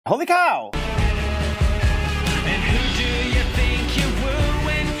Holy cow! And who do you think you woo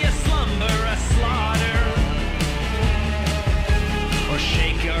when you slumber a slaughter? Or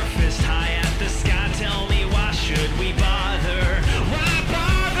shake your fist high at the sky, tell me why should we bother? Why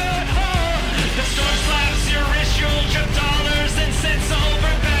bother? Oh, the storm slaps your wrist, you'll drip dollars and cents over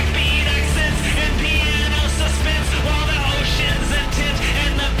backbeat accents and piano suspense, while the oceans intent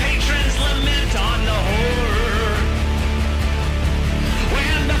and the patrons lament on the horror.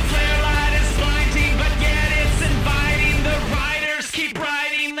 When the flare light is blinding, but yet it's inviting, the writers keep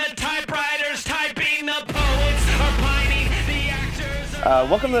writing, the typewriters typing, the poets are pining, the actors are...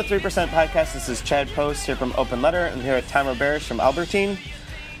 Welcome to the 3% Podcast. This is Chad Post here from Open Letter. I'm here with Tom Roberge from Albertine.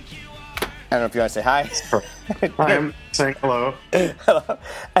 I don't know if you want to say hi. I'm saying hello. Hello.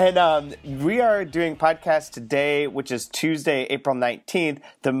 And we are doing podcast today, which is Tuesday, April 19th,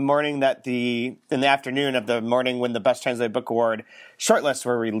 the morning that in the afternoon of the morning when the Best Translated Book Award shortlists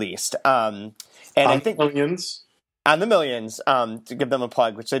were released. And I think Millions. On the Millions, to give them a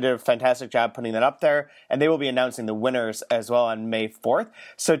plug, which they did a fantastic job putting that up there. And they will be announcing the winners as well on May 4th.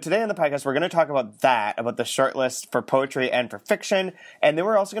 So today on the podcast, we're going to talk about that, about the shortlist for poetry and for fiction. And then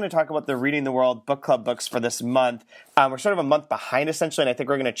we're also going to talk about the Reading the World book club books for this month. We're sort of a month behind, essentially, and I think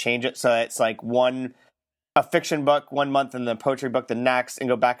we're going to change it so it's like a fiction book 1 month and the poetry book the next, and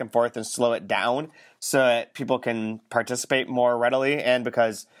go back and forth and slow it down so that people can participate more readily. And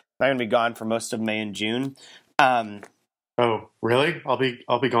because I'm going to be gone for most of May and June. Oh, really? I'll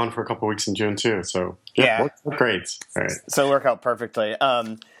be gone for a couple weeks in June too. So yeah. Great. All right. So it'll work out perfectly.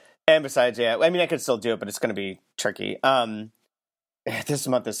 And besides, yeah, I mean, I could still do it, but it's going to be tricky. This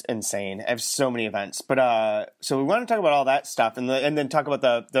month is insane. I have so many events, but so we want to talk about all that stuff, and then talk about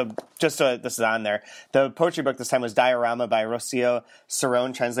the just so this is on there. The poetry book this time was Diorama by Rocío,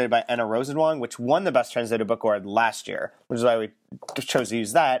 Cerón, translated by Anna Rosenwong, which won the Best Translated Book Award last year, which is why we chose to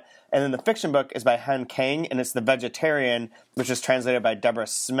use that. And then the fiction book is by Kang, and it's The Vegetarian, which was translated by Deborah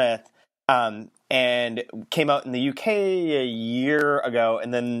Smith, and came out in the UK a year ago,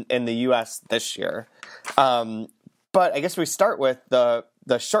 and then in the US this year. But I guess we start with the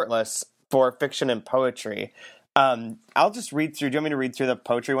shortlists for fiction and poetry. I'll just read through. Do you want me to read through the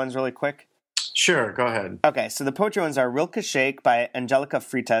poetry ones really quick? Sure, go ahead. Okay, so the poetry ones are Rilke Shake by Angelica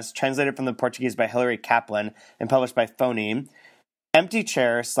Freitas, translated from the Portuguese by Hilary Kaplan, and published by Phoneme. Empty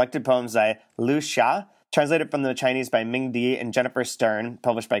Chair, selected poems by Liu Xia, translated from the Chinese by Ming Di and Jennifer Stern,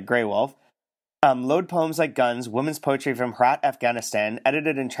 published by Grey Wolf. Load Poems Like Guns, women's poetry from Herat, Afghanistan,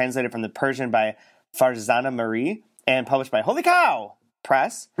 edited and translated from the Persian by Farzana Marie, and published by Holy Cow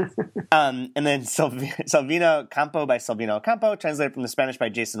Press. And then Silvino Campo by Silvino Campo, translated from the Spanish by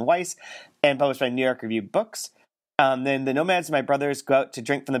Jason Weiss, and published by New York Review Books. Then The Nomads My Brothers Go Out to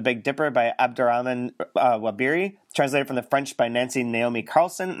Drink from the Big Dipper by Abdurrahman Wabiri, translated from the French by Nancy Naomi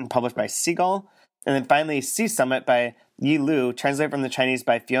Carlson, and published by Seagull. And then finally Sea Summit by Yi Lu, translated from the Chinese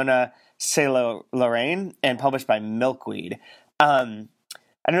by Fiona Lorraine, and published by Milkweed. I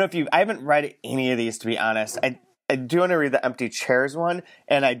don't know if I haven't read any of these, to be honest. I do want to read the Empty Chairs one,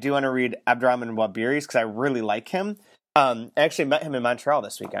 and I do want to read Abdurrahman Wabiri's because I really like him. I actually met him in Montreal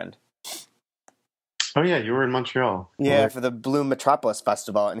this weekend. Oh yeah, you were in Montreal. Yeah, for the Bloom Metropolis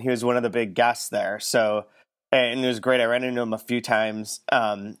Festival, and he was one of the big guests there. So, and it was great. I ran into him a few times,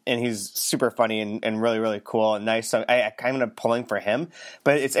 and he's super funny and really, really cool and nice. So I kind of pulling for him.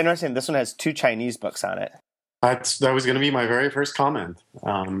 But it's interesting. This one has 2 Chinese books on it. That was going to be my very first comment.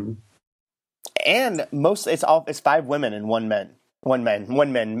 And it's 5 women and 1 man.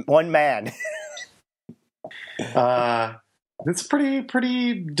 1 man. It's a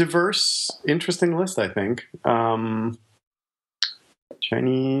pretty diverse, interesting list, I think.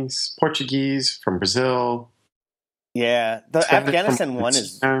 Chinese, Portuguese, from Brazil. Yeah, the Afghanistan one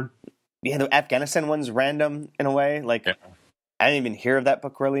is. The Afghanistan one's random in a way. Like, yeah. I didn't even hear of that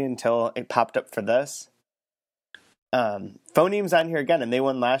book really until it popped up for this. Phoneme's on here again, and they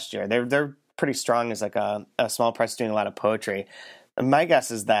won last year. They're pretty strong as like a small press doing a lot of poetry. And my guess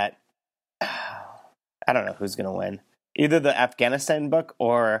is that I don't know who's going to win. Either the Afghanistan book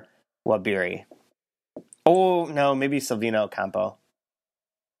or Wabiri. Oh, no, maybe Silvino Campo.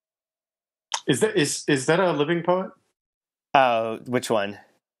 Is that a living poet? Which one?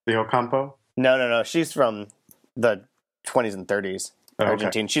 The Ocampo? No. She's from the 20s and 30s.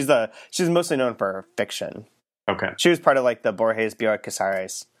 Argentine. Okay. She's mostly known for her fiction. Okay. She was part of like the Borges Bioy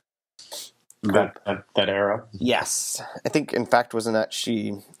Casares. That era? Yes. I think, in fact, wasn't that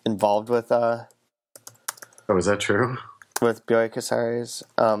she involved with... Oh, is that true? With Bioy Casares?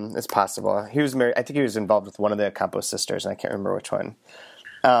 It's possible. He was married. I think he was involved with one of the Campos sisters, and I can't remember which one.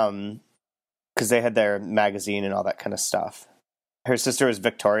 Because they had their magazine and all that kind of stuff. Her sister was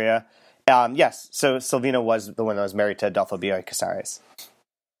Victoria. Yes, so Silvina was the one that was married to Adolfo Bioy Casares.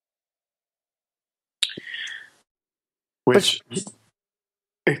 Which,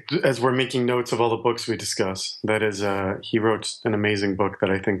 as we're making notes of all the books we discuss, that is, he wrote an amazing book that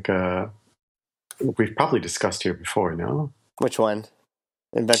I think we've probably discussed here before, no? Which one?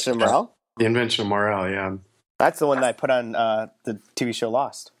 Invention of Morale? The Invention of Morale, yeah. That's the one that I put on the TV show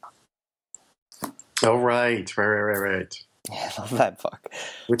Lost. Oh, right. Yeah, I love that book.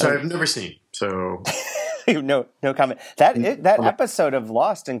 Which I've never seen, so... no comment. That episode of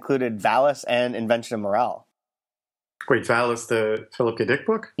Lost included Valis and Invention of Morale. Wait, Valis, the Philip K. Dick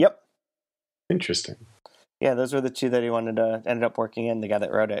book? Yep. Interesting. Yeah, those were the two that he ended up working in, the guy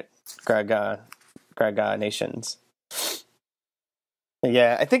that wrote it, Greg Nations.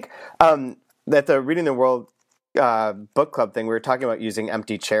 Yeah, I think that the Reading the World book club thing, we were talking about using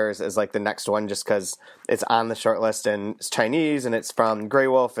Empty Chairs as like the next one just because it's on the short list and it's Chinese and it's from Grey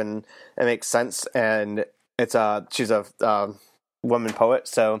Wolf and it makes sense and it's she's a woman poet,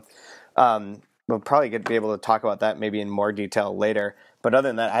 so we'll probably be able to talk about that maybe in more detail later. But other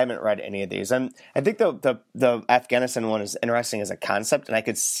than that, I haven't read any of these. And I think the Afghanistan one is interesting as a concept, and I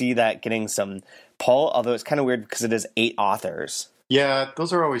could see that getting some pull, although it's kind of weird because it is 8 authors. Yeah,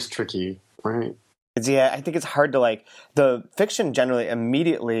 those are always tricky, right? Yeah, I think it's hard to like... The fiction generally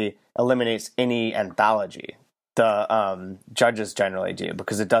immediately eliminates any anthology. The judges generally do,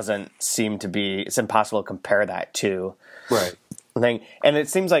 because it doesn't seem to be... It's impossible to compare that to... Right. Thing. And it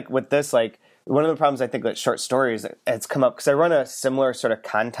seems like with this, like... One of the problems I think with short stories, it's come up because I run a similar sort of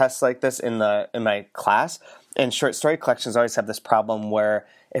contest like this in my class, and short story collections always have this problem where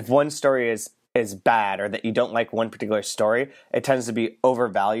if one story is bad or that you don't like one particular story, it tends to be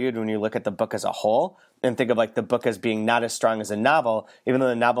overvalued when you look at the book as a whole and think of like the book as being not as strong as a novel, even though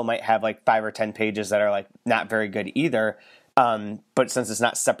the novel might have like 5 or 10 pages that are like not very good either. But since it's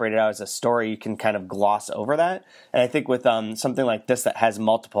not separated out as a story, you can kind of gloss over that. And I think with something like this that has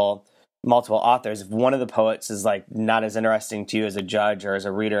multiple authors, if one of the poets is like not as interesting to you as a judge or as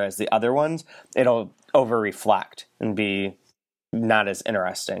a reader as the other ones, it'll over reflect and be not as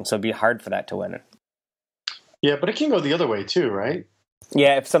interesting. So it'd be hard for that to win. Yeah, but it can go the other way too, right?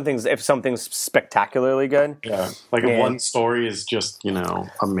 Yeah, if something's spectacularly good. Yeah, like if one story is just,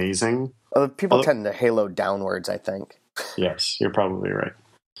 amazing. People tend to halo downwards, I think. Yes, you're probably right.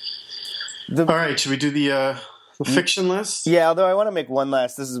 All right, should we do the fiction list? Yeah, although I want to make one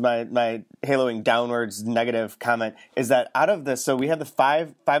last, this is my haloing downwards negative comment, is that out of this, so we have the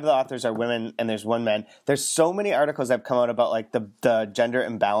five of the authors are women and there's one man. There's so many articles that have come out about like the gender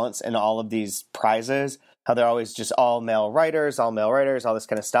imbalance in all of these prizes, how they're always just all male writers, all this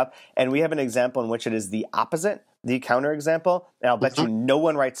kind of stuff. And we have an example in which it is the opposite, the counter example, and I'll bet you no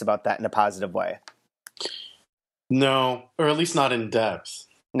one writes about that in a positive way. No, or at least not in depth.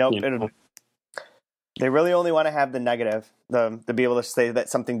 Nope. They really only want to have the negative, to be able to say that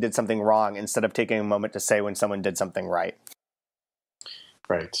something did something wrong instead of taking a moment to say when someone did something right.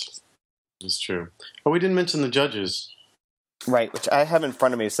 Right. That's true. Oh, we didn't mention the judges. Right, which I have in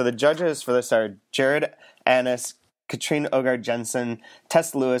front of me. So the judges for this are Jared Annis, Katrine Ogard Jensen,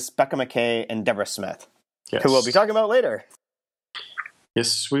 Tess Lewis, Becca McKay, and Deborah Smith, who we'll be talking about later.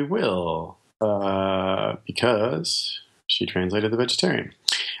 Yes, we will. Because she translated The Vegetarian.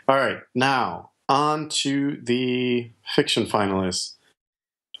 All right, now... on to the fiction finalists.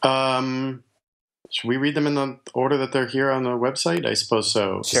 Should we read them in the order that they're here on the website? I suppose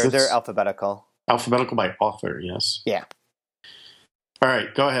so. Sure, they're alphabetical. Alphabetical by author, yes. Yeah. All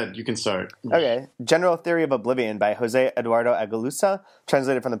right, go ahead. You can start. Okay. General Theory of Oblivion by Jose Eduardo Aguilusa,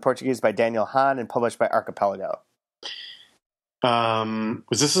 translated from the Portuguese by Daniel Hahn and published by Archipelago.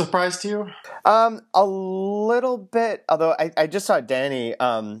 Was this a surprise to you? A little bit, although I just saw Danny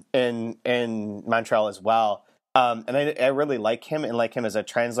in Montreal as well. And I really like him as a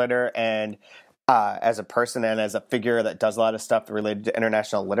translator and as a person and as a figure that does a lot of stuff related to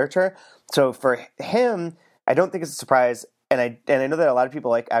international literature. So for him, I don't think it's a surprise. And I know that a lot of people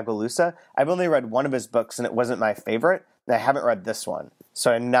like Aguilusa. I've only read one of his books and it wasn't my favorite. And I haven't read this one.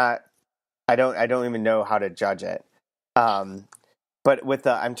 So I don't even know how to judge it. But with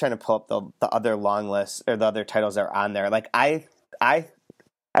I'm trying to pull up the other long list or the other titles that are on there. Like I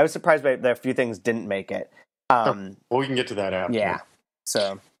was surprised by that a few things didn't make it. Well, we can get to that after. Yeah.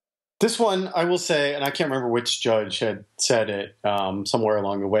 So this one, I will say, and I can't remember which judge had said it somewhere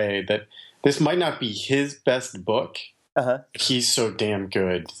along the way, that this might not be his best book. Uh-huh. He's so damn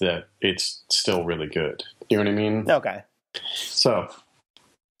good that it's still really good. You know what I mean? Okay. So,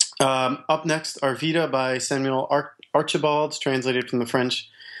 up next, Arvida by Samuel Archibald, translated from the French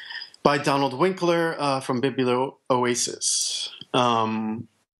by Donald Winkler from BTBA Oasis.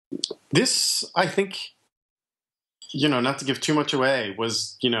 This, I think, not to give too much away,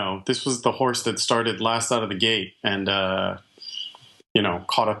 was, this was the horse that started last out of the gate and,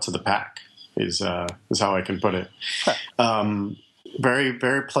 caught up to the pack is how I can put it. Huh. Very,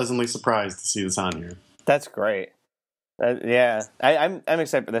 very pleasantly surprised to see this on here. That's great. Yeah, I'm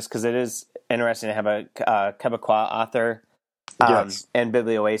excited for this because it is interesting to have a Quebecois author Yes. and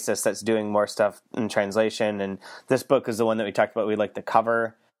BTBA Oasis that's doing more stuff in translation. And this book is the one that we talked about. We like the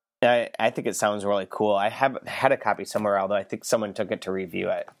cover. I think it sounds really cool. I haven't had a copy somewhere, although I think someone took it to review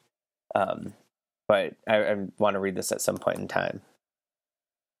it. But I want to read this at some point in time.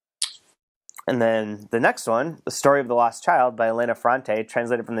 And then the next one, The Story of the Lost Child by Elena Ferrante,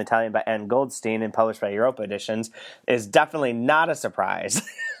 translated from the Italian by Anne Goldstein and published by Europa Editions, is definitely not a surprise.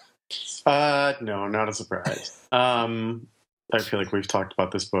 No, not a surprise. I feel like we've talked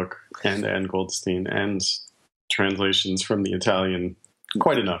about this book and Anne Goldstein and translations from the Italian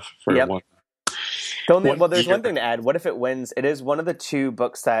quite enough for one. There's one thing to add. What if it wins? It is one of the two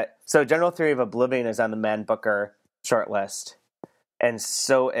books that... So General Theory of Oblivion is on the Man Booker shortlist. And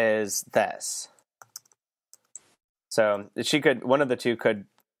so is this. So one of the two could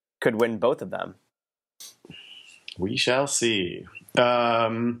win both of them. We shall see. Where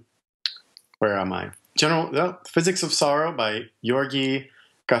am I? Physics of Sorrow by Georgi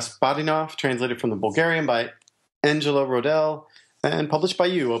Gasparinov, translated from the Bulgarian by Angela Rodell, and published by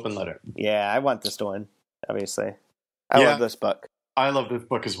you, Open Letter. Yeah, I want this to win, obviously. I love this book. I love this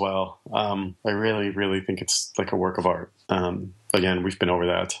book as well. I really, really think it's like a work of art. Again, we've been over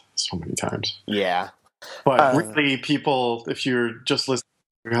that so many times. Yeah. But really, people, if you're just listening,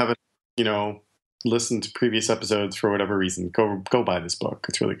 you haven't, listened to previous episodes for whatever reason, go buy this book.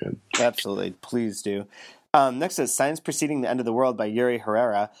 It's really good. Absolutely. Please do. Next is Science Preceding the End of the World by Yuri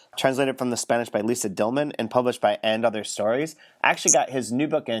Herrera, translated from the Spanish by Lisa Dillman and published by And Other Stories. I actually got his new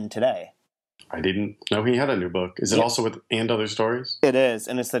book in today. I didn't know he had a new book. Is it also with And Other Stories? It is,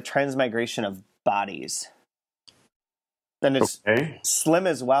 and it's the transmigration of bodies. And it's slim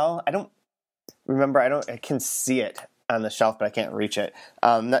as well. I don't remember. I can see it on the shelf, but I can't reach it.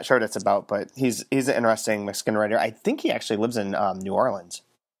 I'm not sure what it's about, but he's an interesting Mexican writer. I think he actually lives in New Orleans.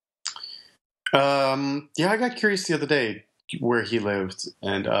 I got curious the other day where he lived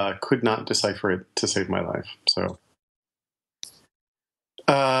and could not decipher it to save my life. So,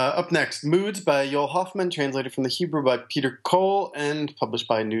 up next, Moods by Joel Hoffman, translated from the Hebrew by Peter Cole and published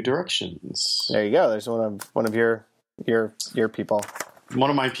by New Directions. There you go. There's one of your people. One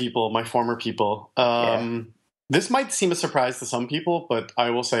of my people, my former people. This might seem a surprise to some people, but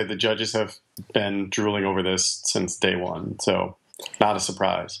I will say the judges have been drooling over this since day one, so not a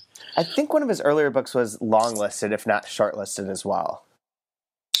surprise. I think one of his earlier books was longlisted, if not shortlisted as well.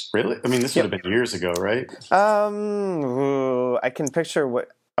 Really? I mean, this would have been years ago, right? I can picture what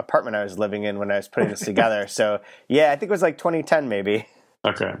apartment I was living in when I was putting this together. So, yeah, I think it was like 2010 maybe.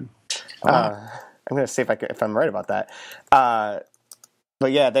 Okay. I'm going to see if I'm right about that.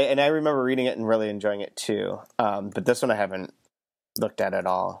 But yeah, and I remember reading it and really enjoying it too. But this one I haven't looked at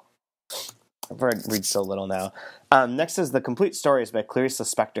all. I've read so little now. Next is The Complete Stories by Clarice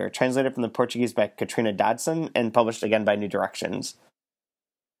Lispector, translated from the Portuguese by Katrina Dodson and published again by New Directions.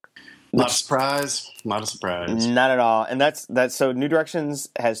 Not a surprise. Not a surprise. Not at all. And that's so New Directions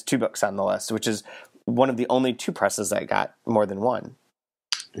has 2 books on the list, which is one of the only 2 presses that got more than one.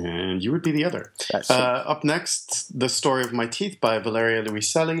 And you would be the other. Up next, The Story of My Teeth by Valeria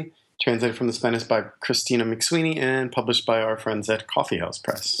Luiselli, translated from the Spanish by Christina McSweeney and published by our friends at Coffee House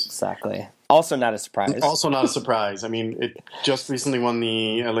Press. Exactly. Also not a surprise. Also not a surprise. I mean, it just recently won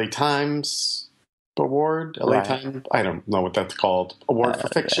the LA Times Award. LA Times? I don't know what that's called. Award for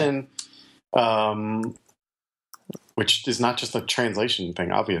Fiction. Which is not just a translation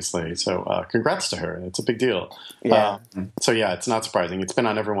thing, obviously. So congrats to her. It's a big deal. Yeah. It's not surprising. It's been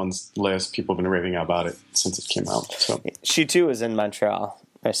on everyone's list. People have been raving about it since it came out. So she, too, is in Montreal.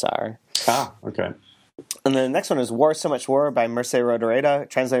 I saw her. Ah, okay. And the next one is War, So Much War by Merce Rodoreda,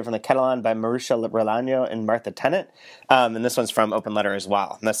 translated from the Catalan by Marusha Relano and Martha Tennant. And this one's from Open Letter as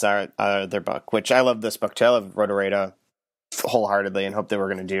well. And that's their book, which I love this book, too. I love Rodoreda wholeheartedly and hope that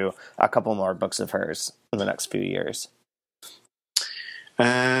we're going to do a couple more books of hers in the next few years.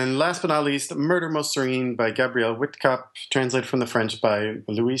 And last but not least, Murder Most Serene by Gabrielle Whitcap, translated from the French by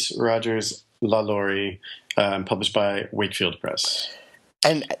Louise Rogers Lalaurie, published by Wakefield Press.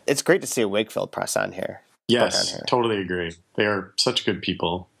 And it's great to see a Wakefield Press on here. Yes, totally agree. They are such good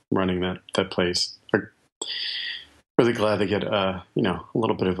people running that place. We're really glad they get a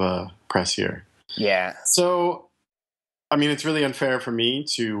little bit of a press here. Yeah. So I mean, it's really unfair for me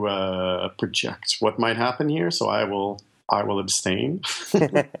to project what might happen here, so I will abstain.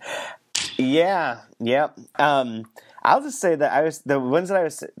 Yeah, yep. I'll just say that the ones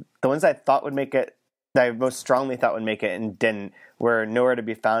I thought would make it, that I most strongly thought would make it and didn't, were Nowhere to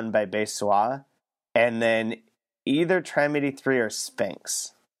Be Found by Bessois, and then either Tram 83 or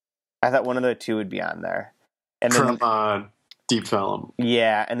Sphinx. I thought one of the two would be on there. And then, From Deep Film.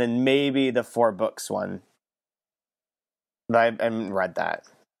 Yeah, and then maybe the 4 books one. I haven't read that.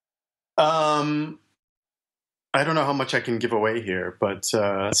 I don't know how much I can give away here, but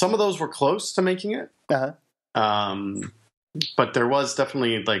some of those were close to making it. Uh-huh. But there was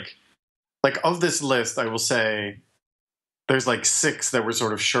definitely like of this list, I will say there's like 6 that were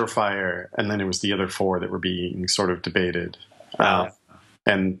sort of surefire, and then it was the other 4 that were being sort of debated.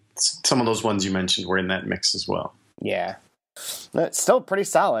 And some of those ones you mentioned were in that mix as well. Yeah. It's still pretty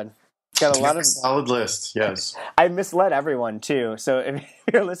solid. Got a lot of solid list, yes. I misled everyone too. So if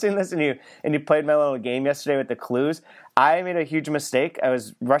you're listening to this and you played my little game yesterday with the clues, I made a huge mistake. I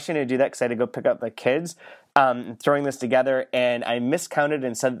was rushing to do that because I had to go pick up the kids, throwing this together, and I miscounted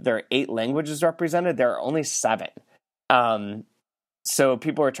and said that there are 8 languages represented. There are only 7. So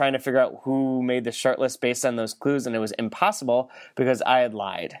people were trying to figure out who made the shortlist based on those clues, and it was impossible because I had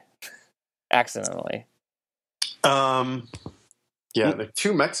lied accidentally. Yeah, the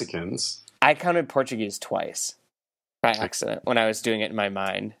 2 Mexicans. I counted Portuguese twice by accident when I was doing it in my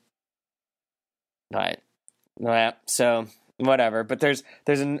mind. But yeah, so whatever. But there's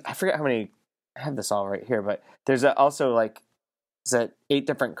I forget how many. I have this all right here, but there's also like, is that 8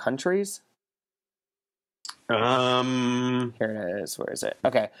 different countries? Here it is. Where is it?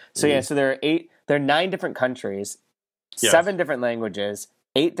 Okay, so yeah, so there are 9 different countries, 7 different languages,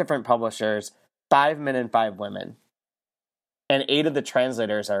 8 different publishers, 5 men and 5 women. And 8 of the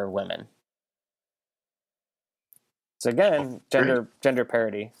translators are women. So again, gender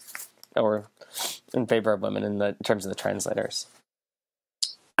parity, or in favor of women in terms of the translators.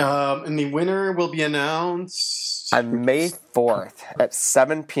 And the winner will be announced on May 4th at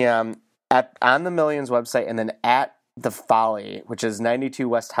 7 p.m. on the Millions website, and then at the Folly, which is 92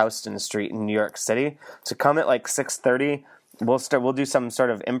 West Houston Street in New York City. So come at like 6:30. We'll do some sort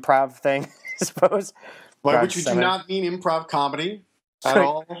of improv thing, I suppose. Which you do not mean improv comedy at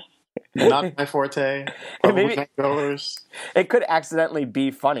all. Not my forte. Maybe, it could accidentally be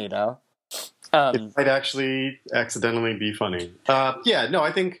funny, though. It might actually accidentally be funny.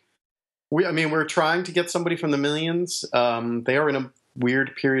 I think we're trying to get somebody from the Millions. They are in a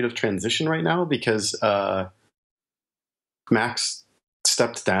weird period of transition right now because Max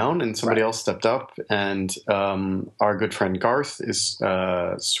stepped down and somebody else stepped up, and our good friend Garth is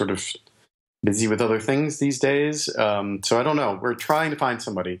sort of busy with other things these days. So I don't know. We're trying to find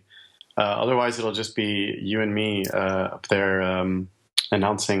somebody. Otherwise, it'll just be you and me up there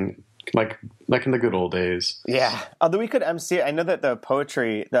announcing like in the good old days. Yeah. Although we could MC. I know that the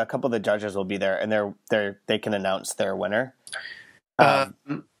poetry, a couple of the judges will be there, and they can announce their winner. Yeah,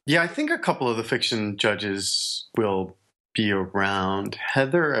 I think a couple of the fiction judges will be around.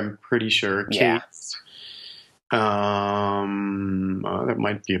 Heather, I'm pretty sure. Yeah. Kate, that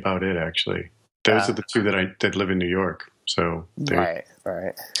might be about it, actually. Those are the 2 that live in New York. So right.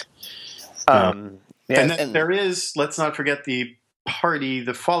 And then there is, let's not forget the party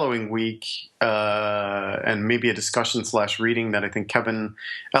the following week, and maybe a discussion / reading that I think Kevin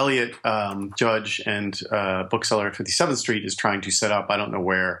Elliott, judge and bookseller at 57th Street, is trying to set up. I don't know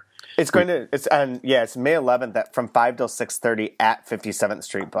where. It's May 11th from 5 till 6:30 at 57th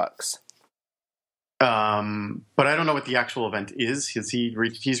Street Books. But I don't know what the actual event is.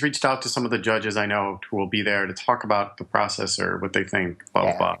 He's reached out to some of the judges I know who will be there to talk about the process or what they think, blah,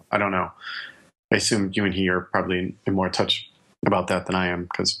 blah, blah. I don't know. I assume you and he are probably in more touch about that than I am,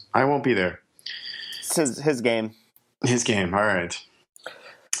 because I won't be there. It's his game. His game, all right.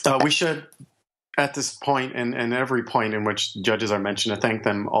 We should, at this point and every point in which judges are mentioned, to thank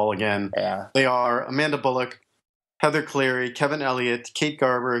them all again. Yeah. They are Amanda Bullock, Heather Cleary, Kevin Elliott, Kate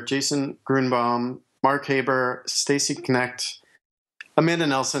Garber, Jason Grunbaum, Mark Haber, Stacy Knecht, Amanda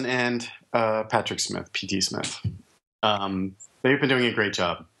Nelson, and Patrick Smith, P.T. Smith. They've been doing a great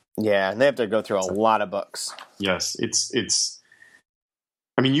job. Yeah, and they have to go through a lot of books. Yes, it's.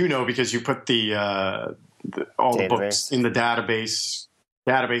 I mean, because you put all the books in the database.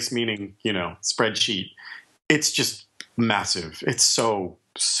 Database meaning spreadsheet. It's just massive. It's so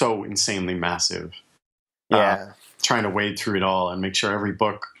insanely massive. Yeah, trying to wade through it all and make sure every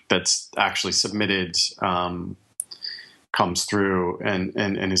book that's actually submitted comes through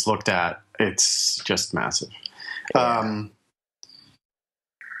and is looked at. It's just massive. Yeah.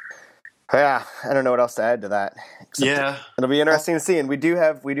 Yeah, I don't know what else to add to that. Yeah, it'll be interesting to see, and we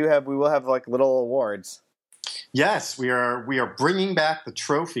will have like little awards. Yes, we are bringing back the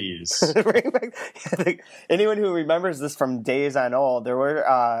trophies. Anyone who remembers this from days on old, there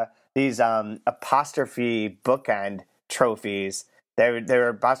were these apostrophe bookend trophies. They were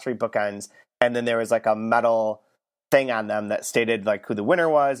apostrophe bookends, and then there was like a metal thing on them that stated like who the winner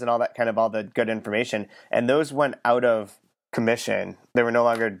was and all that kind of all the good information. And those went out of commission. They were no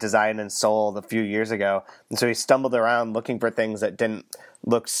longer designed and sold a few years ago, and so he stumbled around looking for things that didn't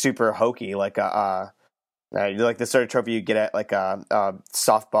look super hokey, like like the sort of trophy you get at like a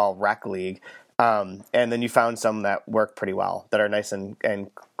softball rec league. And then you found some that work pretty well, that are nice and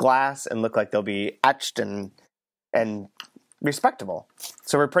glass and look like they'll be etched and respectable.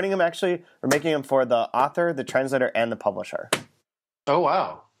 So we're printing them we're making them for the author, the translator, and the publisher. Oh,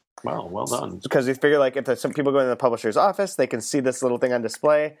 wow. Wow, well done. Because we figure like if there's some people go in the publisher's office, they can see this little thing on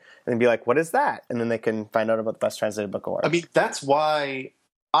display and be like, what is that? And then they can find out about the Best Translated Book Award. I mean, that's why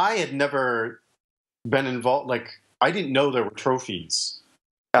I had never been involved. Like, I didn't know there were trophies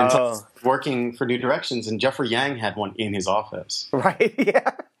until working for New Directions, and Jeffrey Yang had one in his office. Right?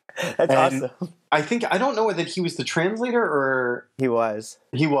 Yeah, that's awesome. I don't know whether he was the translator or he was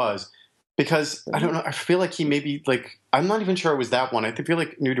because I don't know. I feel like he maybe like I'm not even sure it was that one. I feel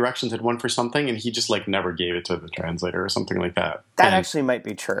like New Directions had one for something, and he just like never gave it to the translator or something like that. That actually might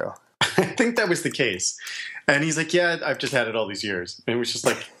be true. I think that was the case. And he's like, "Yeah, I've just had it all these years," and it was just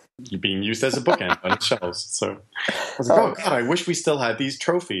like. Being used as a bookend on shelves. So I was like, oh God, I wish we still had these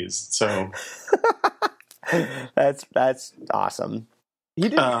trophies. So that's awesome. You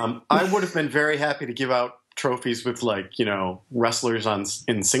did. I would have been very happy to give out trophies with like, wrestlers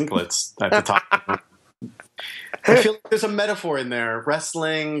in singlets at the top. I feel like there's a metaphor in there.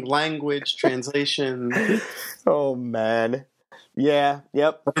 Wrestling, language, translation. Oh man. Yeah,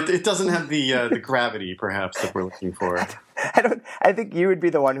 yep. It doesn't have the gravity, perhaps, that we're looking for. I think you would be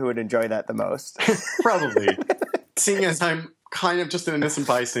the one who would enjoy that the most. Probably. Seeing as I'm kind of just an innocent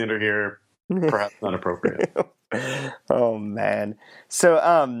bystander here, perhaps not appropriate. Oh man.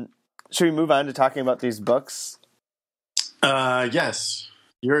 So, should we move on to talking about these books? Yes.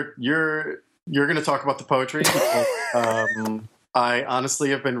 You're going to talk about the poetry. I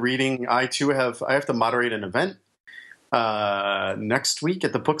honestly have been reading. I have to moderate an event. Next week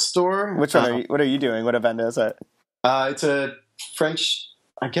at the bookstore. Which one what are you doing? What event is it? It's a French,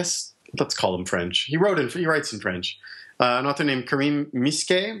 I guess, let's call him French. He writes in French. An author named Karim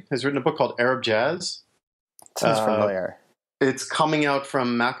Miske has written a book called Arab Jazz. Sounds familiar. It's coming out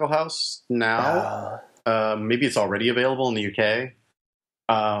from Mackel House now. Maybe it's already available in the UK.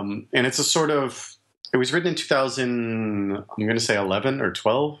 And it's a sort of, it was written in 2000, I'm going to say 11 or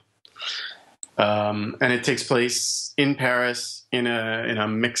 12. And it takes place in Paris in a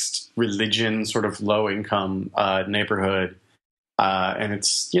mixed religion, sort of low income neighborhood, and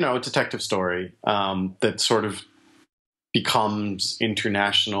it's a detective story that sort of becomes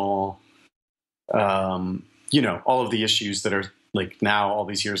international. All of the issues that are like now, all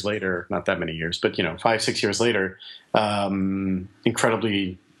these years later, not that many years, but 5-6 years later,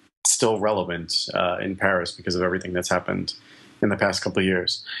 incredibly still relevant in Paris because of everything that's happened in the past couple of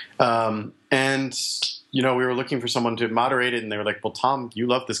years. And we were looking for someone to moderate it, and they were like, well, Tom, you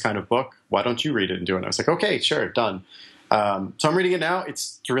love this kind of book. Why don't you read it and do it? And I was like, okay, sure, done. So I'm reading it now.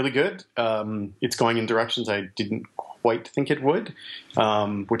 It's really good. It's going in directions I didn't quite think it would,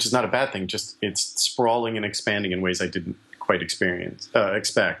 which is not a bad thing. Just it's sprawling and expanding in ways I didn't quite expect.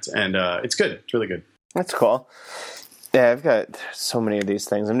 And it's good. It's really good. That's cool. Yeah, I've got so many of these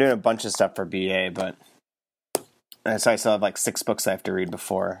things. I'm doing a bunch of stuff for BA, but so I still have like 6 books I have to read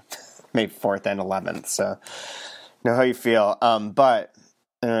before May 4th and 11th. So know how you feel. But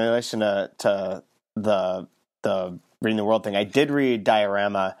in relation to the reading the world thing, I did read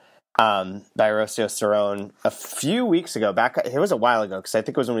Diorama by Rocío Cerón a few weeks ago. It was a while ago because I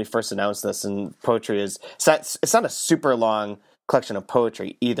think it was when we first announced this. And poetry it's not a super long collection of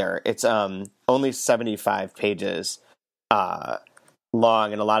poetry either. It's only 75 pages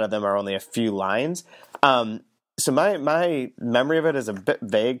long, and a lot of them are only a few lines. So my memory of it is a bit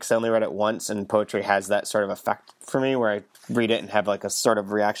vague because I only read it once, and poetry has that sort of effect for me where I read it and have like a sort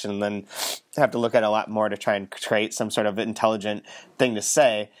of reaction and then have to look at it a lot more to try and create some sort of intelligent thing to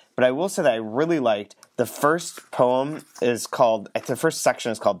say. But I will say that I really liked the first the first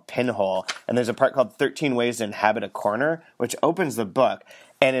section is called Pinhole, and there's a part called 13 Ways to Inhabit a Corner, which opens the book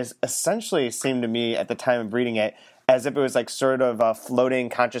and is essentially seemed to me at the time of reading it as if it was like sort of a floating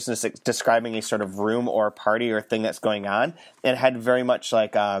consciousness describing a sort of room or party or thing that's going on. It had very much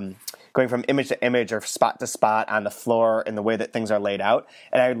like going from image to image or spot to spot on the floor in the way that things are laid out.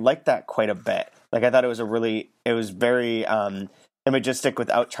 And I liked that quite a bit. Like, I thought it was very imagistic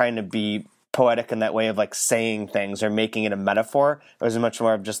without trying to be poetic in that way of like saying things or making it a metaphor. It was much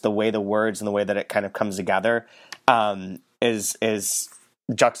more of just the way the words and the way that it kind of comes together is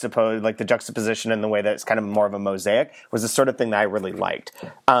juxtaposed, like the juxtaposition and the way that it's kind of more of a mosaic was the sort of thing that I really liked.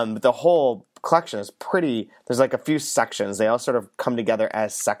 But the whole collection is there's like a few sections. They all sort of come together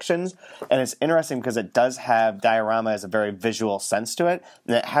as sections. And it's interesting because it does have Diorama as a very visual sense to it.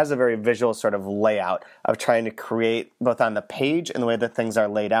 And it has a very visual sort of layout of trying to create both on the page and the way that things are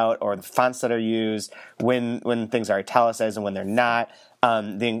laid out or the fonts that are used, when things are italicized and when they're not.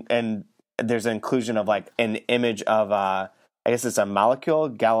 And there's an inclusion of like an image of, I guess it's a molecule,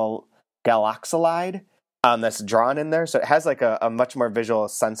 galoxolide, that's drawn in there. So it has like a much more visual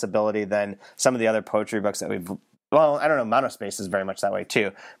sensibility than some of the other poetry books that well, I don't know, Monospace is very much that way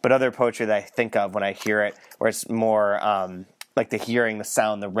too. But other poetry that I think of when I hear it, where it's more like the hearing, the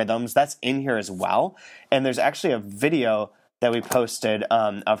sound, the rhythms, that's in here as well. And there's actually a video that we posted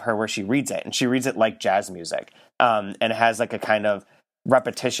of her where she reads it. And she reads it like jazz music. And it has like a kind of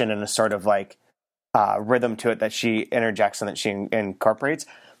repetition and a sort of like rhythm to it that she interjects and that she incorporates.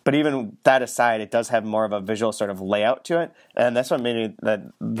 But even that aside, it does have more of a visual sort of layout to it, and that's what made me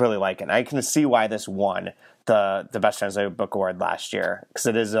really like it. And I can see why this won the Best Translated Book Award last year, because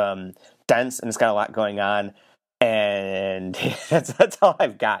it is dense and it's got a lot going on. And that's all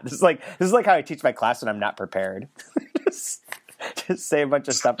I've got. This is like how I teach my class when I'm not prepared. just say a bunch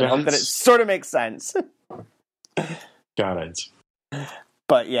of stuff and hope that it sort of makes sense. Got it.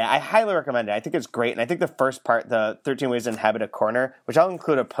 But yeah, I highly recommend it. I think it's great. And I think the first part, the 13 Ways to Inhabit a Corner, which I'll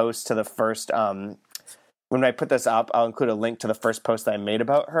include a post to the first, when I put this up, I'll include a link to the first post that I made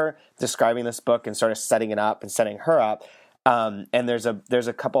about her, describing this book and sort of setting it up and setting her up. And there's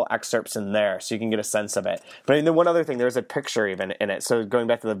a couple excerpts in there, so you can get a sense of it. But I mean, the one other thing, there's a picture even in it. So going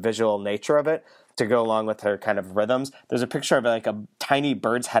back to the visual nature of it, to go along with her kind of rhythms, there's a picture of like a tiny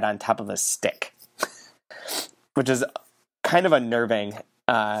bird's head on top of a stick, which is kind of unnerving.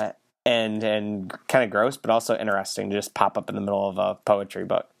 And kind of gross, but also interesting to just pop up in the middle of a poetry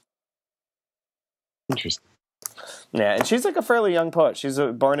book. Interesting. Yeah, and she's like a fairly young poet. She's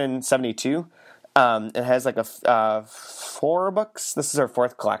born in 1972. It has like 4 books. This is her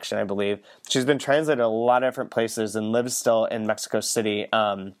 4th collection, I believe. She's been translated a lot of different places and lives still in Mexico City.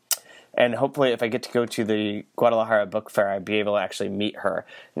 And hopefully if I get to go to the Guadalajara Book Fair, I'd be able to actually meet her.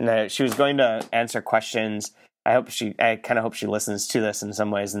 And she was going to answer questions. I kind of hope she listens to this in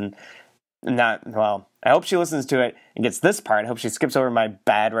some ways, and I hope she listens to it and gets this part. I hope she skips over my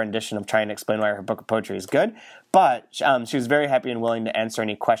bad rendition of trying to explain why her book of poetry is good. But she was very happy and willing to answer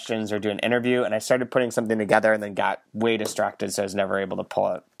any questions or do an interview, and I started putting something together and then got way distracted, so I was never able to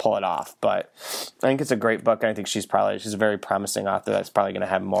pull it off. But I think it's a great book, and I think she's a very promising author that's probably going to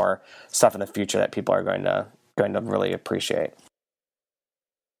have more stuff in the future that people are going to really appreciate.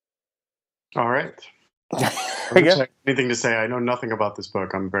 All right. I wish I had anything to say. I know nothing about this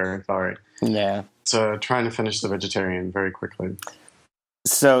book. I'm very sorry. Yeah. So trying to finish The Vegetarian very quickly.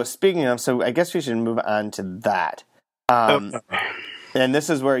 So speaking of, I guess we should move on to that. And this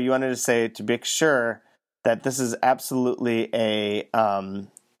is where you wanted to say to make sure that this is absolutely a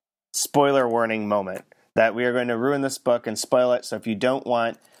spoiler warning moment, that we are going to ruin this book and spoil it. So if you don't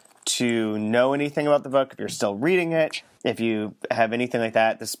want to know anything about the book, if you're still reading it, if you have anything like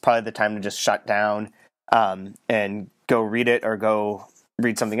that, this is probably the time to just shut down and go read it or go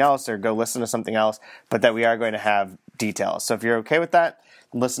read something else or go listen to something else, but that we are going to have details. So if you're okay with that,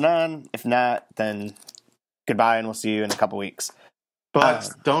 listen on. If not, then goodbye and we'll see you in a couple weeks. But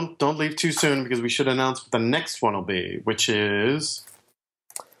don't leave too soon, because we should announce what the next one will be, which is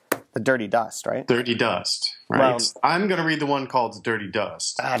The Dirty Dust, right? Dirty Dust, right? Well, I'm going to read the one called Dirty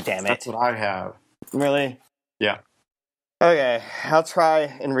Dust. Ah, damn it. That's what I have. Really? Yeah. Okay, I'll try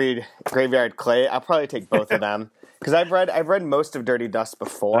and read Graveyard Clay. I'll probably take both of them because I've read most of Dirty Dust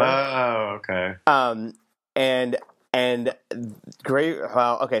before. Oh, okay.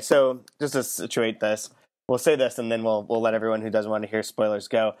 Okay. So just to situate this, we'll say this, and then we'll let everyone who doesn't want to hear spoilers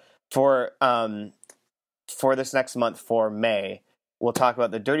go. For this next month, for May, we'll talk about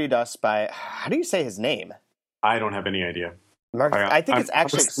The Dirty Dust by, how do you say his name? I don't have any idea. I think it's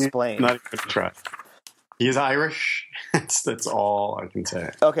actually explained. Not even try. He is Irish. That's all I can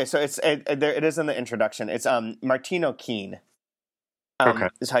say. Okay, so it is in the introduction. It's Máirtín Ó Cadhain. Okay.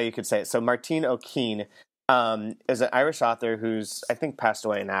 Is how you could say it. So Máirtín Ó Cadhain is an Irish author who's, I think, passed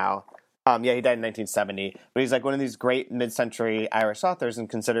away now. He died in 1970. But he's like one of these great mid-century Irish authors and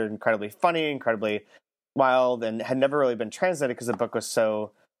considered incredibly funny, incredibly wild, and had never really been translated because the book was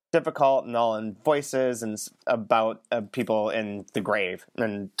so difficult and all in voices and about people in the grave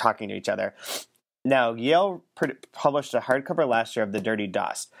and talking to each other. Now, Yale published a hardcover last year of The Dirty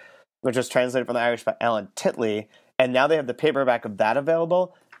Dust, which was translated from the Irish by Alan Titley, and now they have the paperback of that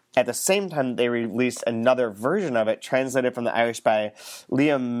available. At the same time, they released another version of it, translated from the Irish by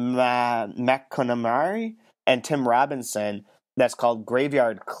Liam McConamara and Tim Robinson, that's called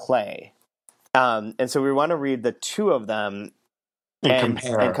Graveyard Clay. And so we want to read the two of them and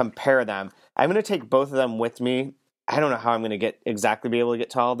compare them. I'm going to take both of them with me. I don't know how I'm going to be able to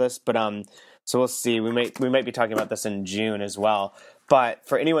get to all this, but so we'll see. We might be talking about this in June as well. But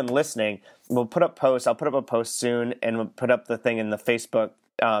for anyone listening, we'll put up posts. I'll put up a post soon, and we'll put up the thing in the Facebook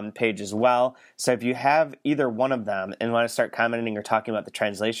page as well. So if you have either one of them and want to start commenting or talking about the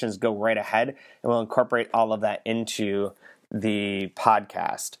translations, go right ahead, and we'll incorporate all of that into the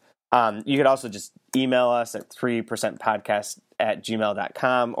podcast. You could also just email us at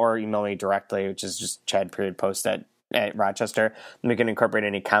 3percentpodcast@gmail.com or email me directly, which is just chad.post at Rochester. And we can incorporate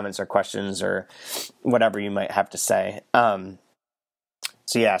any comments or questions or whatever you might have to say. So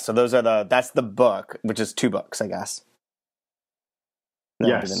that's the book, which is 2 books, I guess.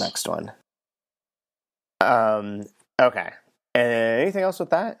 That'll be the next one. Okay. Anything else with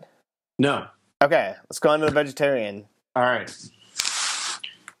that? No. Okay, let's go on to the Vegetarian. All right.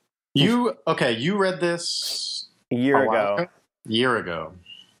 You read this a year ago. Year ago.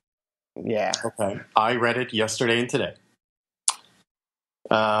 Yeah. Okay. I read it yesterday and today.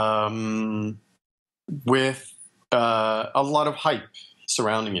 With a lot of hype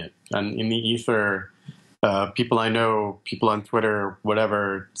surrounding it. And in the ether, people I know, people on Twitter,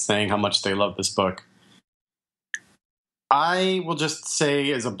 whatever, saying how much they love this book. I will just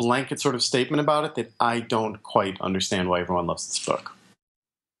say as a blanket sort of statement about it that I don't quite understand why everyone loves this book.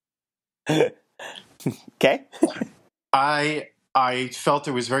 Okay. I felt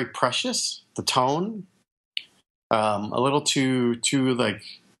it was very precious, the tone. A little too like,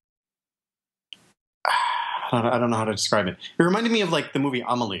 I don't know how to describe it. It reminded me of like the movie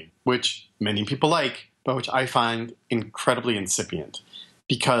Amelie, which many people like, but which I find incredibly incipient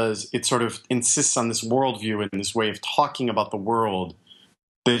because it sort of insists on this worldview and this way of talking about the world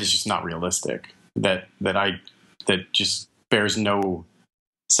that is just not realistic, that just bears no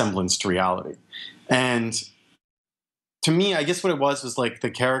semblance to reality. And to me, I guess what it was like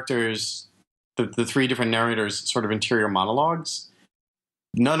the characters, the 3 different narrators' sort of interior monologues,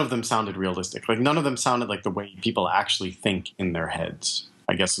 none of them sounded realistic. Like none of them sounded like the way people actually think in their heads,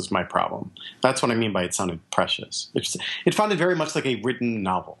 I guess is my problem. That's what I mean by it sounded precious. It sounded very much like a written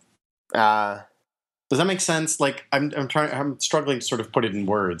novel. Does that make sense? Like I'm struggling to sort of put it in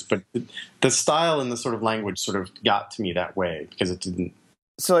words, but the style and the sort of language sort of got to me that way because it didn't.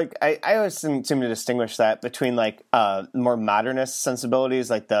 So, like, I always seem to distinguish that between, like, more modernist sensibilities,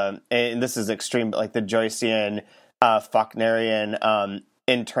 like and this is extreme, but, like, the Joycean, Faulknerian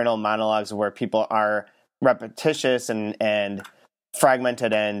internal monologues where people are repetitious and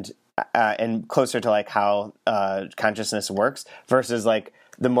fragmented and closer to, like, how consciousness works versus, like,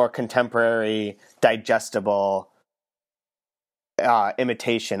 the more contemporary, digestible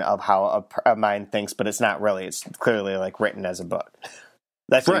imitation of how a mind thinks, but it's not really. It's clearly, like, written as a book.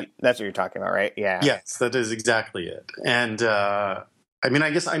 That's right. That's what you're talking about, right? Yeah. Yes, that is exactly it. And I mean, I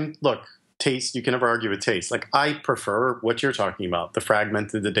guess taste, you can never argue with taste. Like, I prefer what you're talking about, the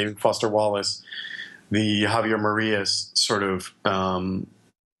fragmented, the David Foster Wallace, the Javier Marias sort of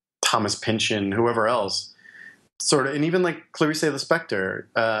Thomas Pynchon, whoever else, sort of, and even like Clarice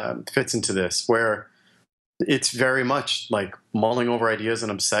Lispector fits into this, where it's very much like mulling over ideas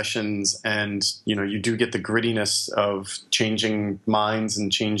and obsessions, and you do get the grittiness of changing minds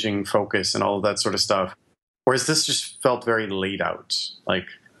and changing focus and all of that sort of stuff. Whereas this just felt very laid out, like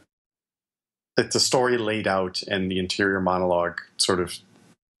it's a story laid out, and the interior monologue sort of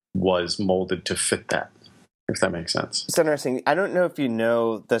was molded to fit that, if that makes sense. It's interesting. I don't know if you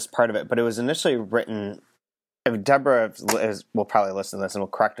know this part of it, but it was initially written. If Deborah will probably listen to this and will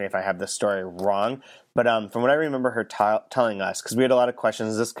correct me if I have this story wrong. But from what I remember her telling us, because we had a lot of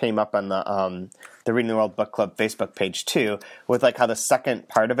questions, this came up on the Reading the World Book Club Facebook page too, with like how the second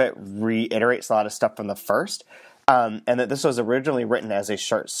part of it reiterates a lot of stuff from the first, and that this was originally written as a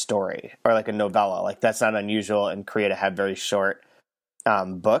short story or like a novella. Like that's not unusual in Korea to have very short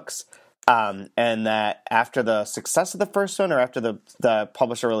books. And that after the success of the first one, or after the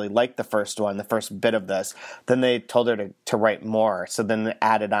publisher really liked the first one, the first bit of this, then they told her to write more. So then they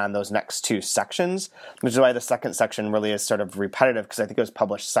added on those next 2 sections, which is why the second section really is sort of repetitive, because I think it was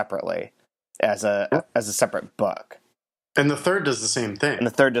published separately as a separate book. And the third does the same thing. And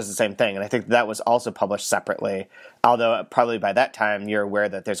the third does the same thing. And I think that was also published separately, although probably by that time you're aware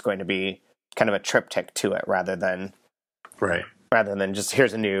that there's going to be kind of a triptych to it rather than just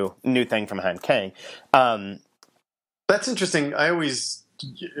here's a new thing from Han Kang. That's interesting. I don't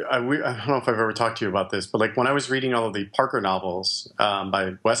know if I've ever talked to you about this, but like when I was reading all of the Parker novels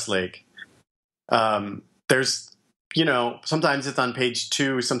by Westlake, there's, sometimes it's on page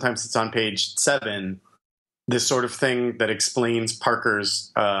 2, sometimes it's on page 7, this sort of thing that explains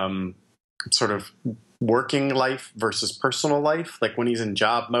Parker's sort of working life versus personal life. Like when he's in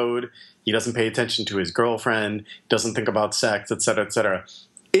job mode, he doesn't pay attention to his girlfriend, doesn't think about sex, et cetera, et cetera.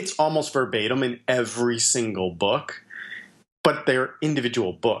 It's almost verbatim in every single book, but they're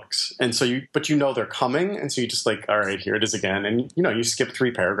individual books. And so they're coming. And so you just like, all right, here it is again. And, you skip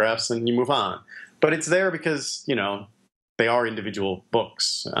 3 paragraphs and you move on. But it's there because, they are individual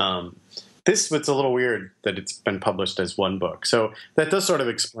books. It's a little weird that it's been published as one book. So that does sort of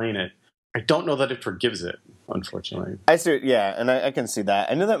explain it. I don't know that it forgives it, unfortunately. I see, yeah, and I can see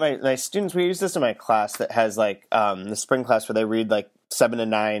that. I know that my students, we use this in my class that has like the spring class where they read like 7 to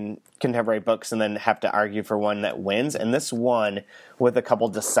 9 contemporary books and then have to argue for one that wins. And this one with a couple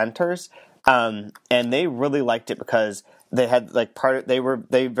dissenters, and they really liked it because they had like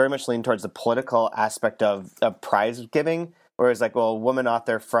they very much leaned towards the political aspect of prize giving. Whereas, like, well, a woman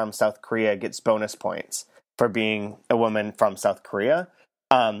author from South Korea gets bonus points for being a woman from South Korea,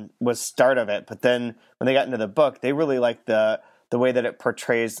 was start of it. But then when they got into the book, they really liked the way that it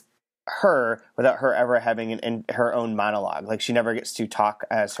portrays her without her ever having her own monologue. Like, she never gets to talk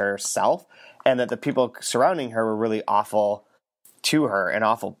as herself, and that the people surrounding her were really awful to her and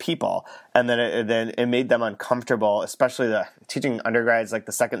awful people. And then it made them uncomfortable, especially the teaching undergrads, like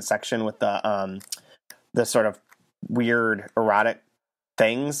the second section with the sort of weird erotic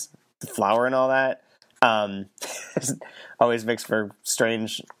things, the flower and all that. Always makes for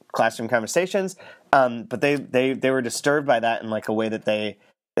strange classroom conversations. But they were disturbed by that in like a way that they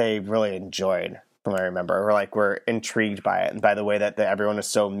really enjoyed, from what I remember, or like were intrigued by it and by the way that everyone was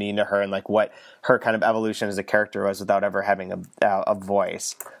so mean to her and like what her kind of evolution as a character was without ever having a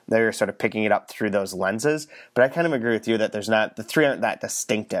voice. They were sort of picking it up through those lenses. But I kind of agree with you that the 3 aren't that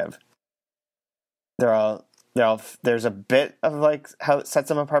distinctive. There's a bit of like how it sets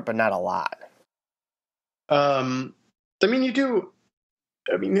them apart, but not a lot.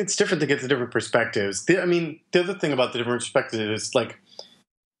 It's different to get the different perspectives. The other thing about the different perspectives is like,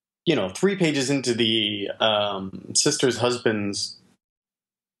 3 pages into the sister's husband's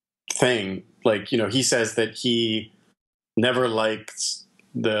thing, like, he says that he never liked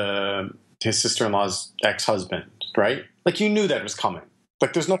his sister-in-law's ex-husband, right? Like, you knew that was coming.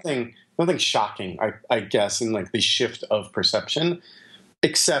 Like, there's nothing shocking, I guess, in like the shift of perception,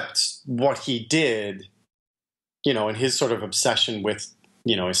 except what he did, in his sort of obsession with,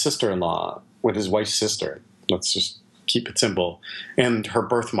 his sister-in-law, with his wife's sister. Let's just keep it simple, and her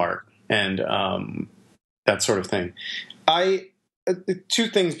birthmark, and that sort of thing. 2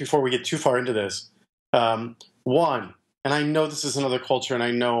 things before we get too far into this. One, and I know this is another culture, and I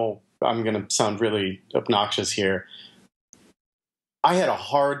know I'm going to sound really obnoxious here. I had a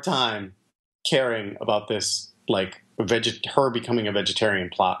hard time caring about this, like, her becoming a vegetarian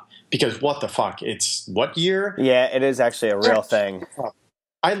plot, because what the fuck? It's what year? Yeah, it is actually a real thing.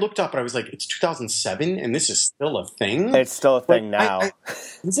 I looked up and I was like, it's 2007 and this is still a thing? It's still a thing now.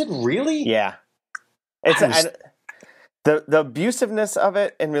 Is it really? Yeah. The abusiveness of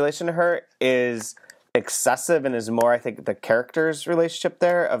it in relation to her is excessive and is more, I think, the character's relationship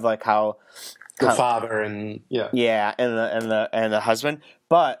there of like how the father and and the husband.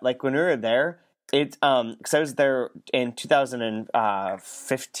 But like when we were there, it because I was there in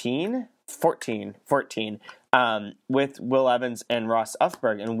 2014 with Will Evans and Ross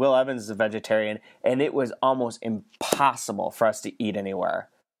Uffberg, and Will Evans is a vegetarian, and it was almost impossible for us to eat anywhere.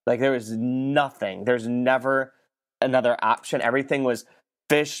 Like there was nothing. There's never another option. Everything was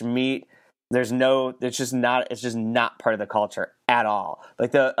fish, meat. It's just not part of the culture at all.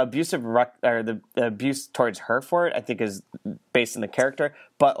 Like the the abuse towards her for it, I think, is based on the character.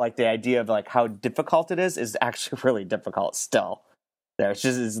 But like the idea of like how difficult it is actually really difficult still. It's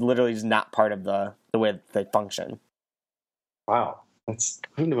literally just not part of the way that they function. Wow, that's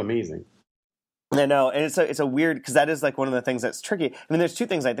kind of amazing. I know, and it's a weird, because that is like one of the things that's tricky. I mean, there's 2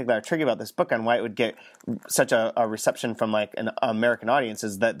 things I think that are tricky about this book on why it would get such a reception from like an American audience,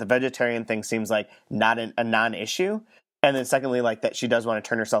 is that the vegetarian thing seems like not a non-issue, and then secondly, like that she does want to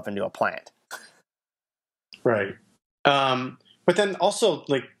turn herself into a plant. Right. But then also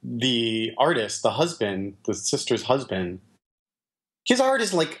like the artist, the husband, the sister's husband, his art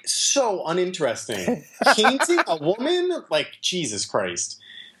is like so uninteresting. Painting a woman, like Jesus Christ.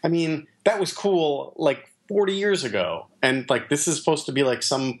 I mean, that was cool like 40 years ago, and like this is supposed to be like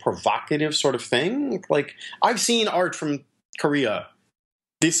some provocative sort of thing. Like I've seen art from Korea.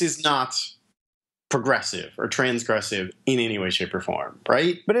 This is not progressive or transgressive in any way, shape, or form,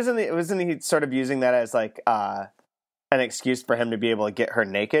 right? But wasn't he sort of using that as like an excuse for him to be able to get her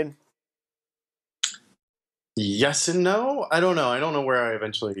naked? Yes and no. I don't know. I don't know where I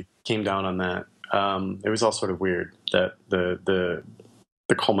eventually came down on that. It was all sort of weird, that the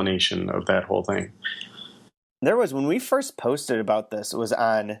culmination of that whole thing. There was, when we first posted about this, it was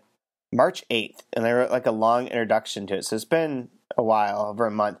on March 8th, and I wrote like a long introduction to it. So it's been a while, over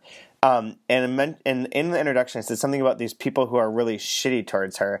a month. And in the introduction, I said something about these people who are really shitty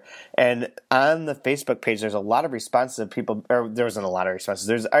towards her. And on the Facebook page, there's a lot of responses of people, or there wasn't a lot of responses.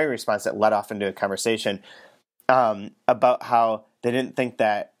 There's a response that led off into a conversation about how they didn't think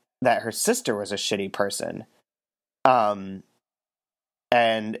that her sister was a shitty person.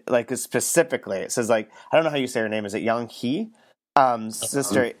 And like specifically, it says like, I don't know how you say her name. Is it Young Hee?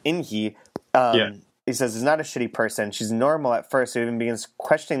 Sister In Hee. Yeah. He says, is not a shitty person. She's normal at first, so even begins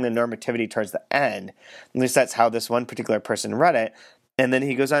questioning the normativity towards the end. At least that's how this one particular person read it. And then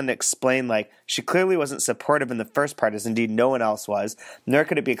he goes on to explain, like, she clearly wasn't supportive in the first part, as indeed no one else was. Nor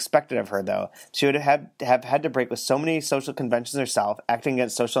could it be expected of her, though. She would have had to break with so many social conventions herself, acting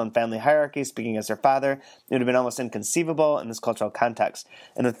against social and family hierarchies, speaking as her father. It would have been almost inconceivable in this cultural context.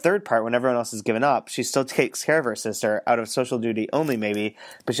 In the third part, when everyone else has given up, she still takes care of her sister, out of social duty only, maybe,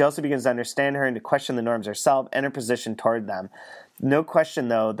 but she also begins to understand her and to question the norms herself and her position toward them. No question,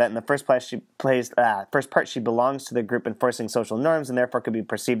 though, that in the first part she belongs to the group enforcing social norms and therefore could be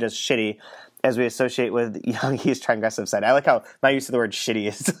perceived as shitty, as we associate with Young Hee's transgressive side. I like how my use of the word shitty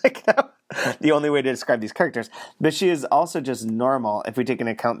is like the only way to describe these characters. But she is also just normal if we take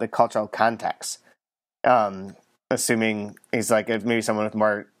into account the cultural context. Assuming he's like, if maybe someone with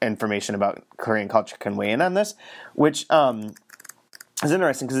more information about Korean culture can weigh in on this, which is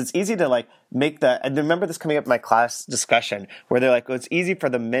interesting because it's easy to like make I remember this coming up in my class discussion where they're like, well, it's easy for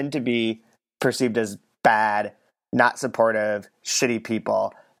the men to be perceived as bad, not supportive, shitty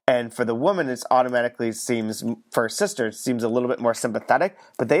people. And for the woman, it automatically seems, for her sister, it seems a little bit more sympathetic.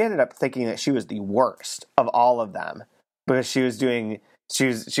 But they ended up thinking that she was the worst of all of them because she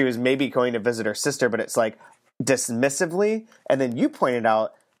was maybe going to visit her sister, but it's like dismissively. And then you pointed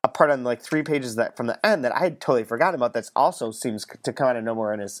out a part on like 3 pages from the end that I had totally forgotten about. That also seems to come out of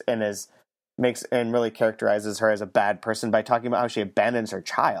nowhere and really characterizes her as a bad person by talking about how she abandons her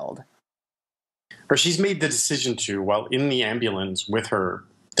child. Or she's made the decision to, while in the ambulance with her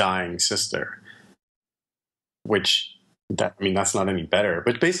dying sister, that's not any better.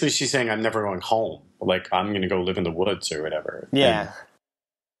 But basically she's saying, I'm never going home. Like, I'm going to go live in the woods or whatever. Yeah.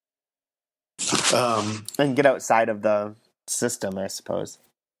 And get outside of the system, I suppose.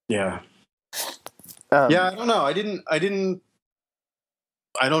 Yeah. I don't know. I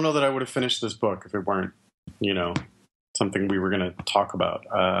don't know that I would have finished this book if it weren't, something we were going to talk about.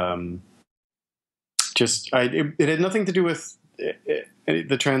 It had nothing to do with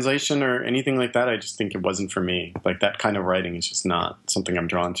the translation or anything like that. I just think it wasn't for me. Like, that kind of writing is just not something I'm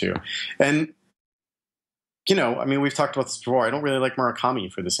drawn to. And, we've talked about this before. I don't really like Murakami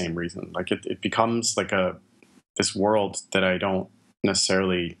for the same reason. Like, it becomes like this world that I don't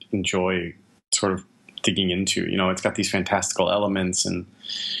necessarily enjoy sort of digging into. It's got these fantastical elements and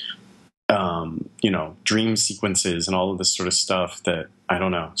dream sequences and all of this sort of stuff that, I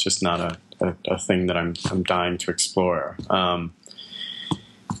don't know, it's just not a thing that I'm dying to explore.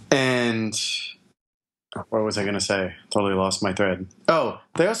 And what was I going to say? Totally lost my thread. Oh,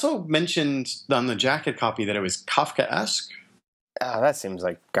 they also mentioned on the jacket copy that it was Kafka-esque. Oh, that seems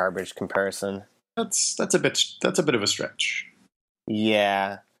like garbage comparison. That's a bit of a stretch.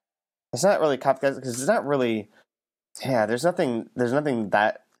 Yeah, it's not really Kafka because it's not really. Yeah, there's nothing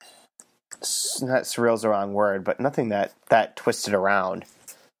that. Not surreal's the wrong word, but nothing that twisted around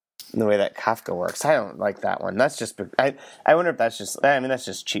in the way that Kafka works. I don't like that one. That's just. I wonder if that's just. That's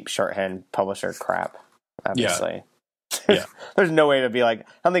just cheap shorthand publisher crap. Obviously. Yeah. There's no way to be like. I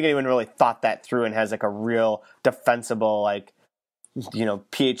don't think anyone really thought that through and has like a real defensible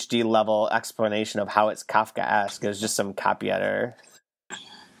PhD level explanation of how it's Kafka-esque. It was just some copy editor.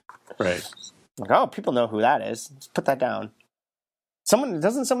 Right. Like, oh, people know who that is. Let's put that down.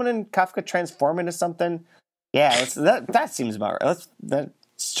 Doesn't someone in Kafka transform into something? Yeah, that seems about right.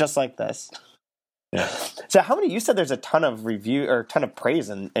 That's just like this. Yeah. So how many, you said there's a ton of review or a ton of praise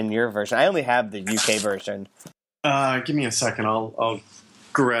in your version. I only have the UK version. Give me a second. I'll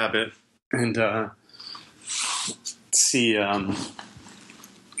grab it and see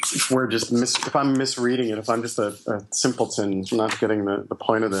if I'm misreading it, if I'm just a simpleton not getting the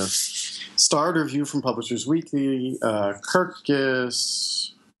point of this. Starred review from Publishers Weekly,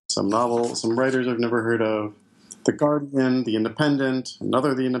 Kirkus, some writers I've never heard of, The Guardian, The Independent,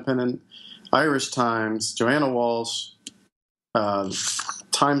 another The Independent, Irish Times, Joanna Walsh,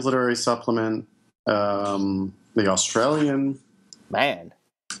 Times Literary Supplement, The Australian. Man.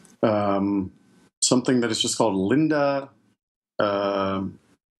 Something that is just called Linda. And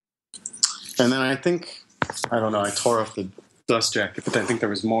then I don't know, I tore off the dust jacket, but I think there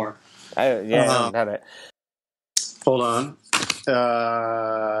was more. I don't have it. Hold on.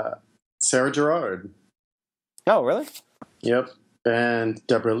 Sarah Gerard. Oh, really? Yep. And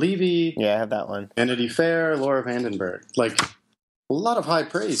Deborah Levy. Yeah, I have that one. Vanity Fair, Laura Vandenberg. Like, a lot of high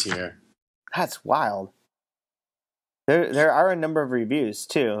praise here. That's wild. There are a number of reviews,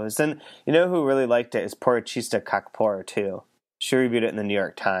 too. Then, you know who really liked it is Porochista Khakpour, too. She reviewed it in the New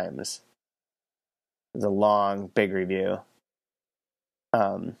York Times. It was a long, big review.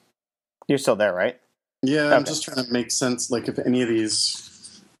 You're still there, right? Yeah, okay. I'm just trying to make sense, like, if any of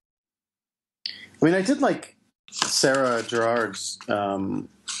these... I mean, I did like Sarah Gerard's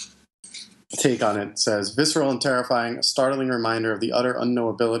take on it. Says, visceral and terrifying, a startling reminder of the utter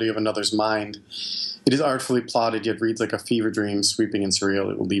unknowability of another's mind. It is artfully plotted, yet reads like a fever dream, sweeping and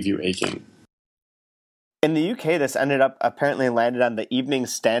surreal. It will leave you aching. In the UK, this apparently landed on the Evening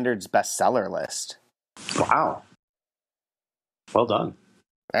Standard's bestseller list. Wow. Well done.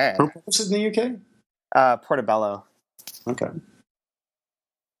 Man. Who published it in the UK? Portobello. Okay.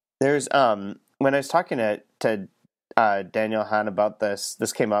 There's when I was talking to Daniel Hahn about this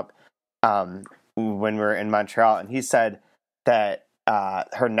came up when we were in Montreal, and he said that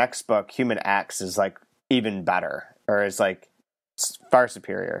her next book, Human Acts, is like even better, or is like far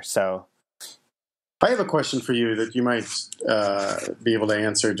superior. So I have a question for you that you might be able to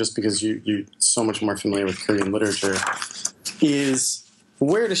answer, just because you're so much more familiar with Korean literature. Is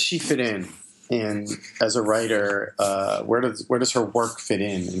where does she fit in as a writer? Where does her work fit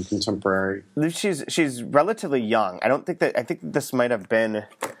in contemporary? She's relatively young. I think that this might have been.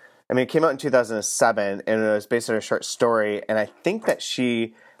 I mean, it came out in 2007, and it was based on a short story. And I think that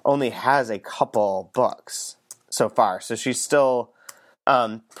she only has a couple books so far, so she's still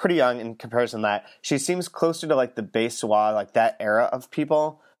pretty young in comparison to that. She seems closer to like the Beiswa, like that era of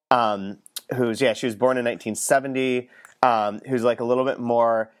people. She was born in 1970. Who's like a little bit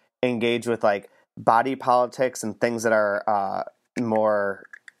more engaged with like body politics and things that are more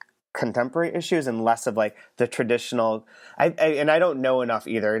contemporary issues, and less of like the traditional. I don't know enough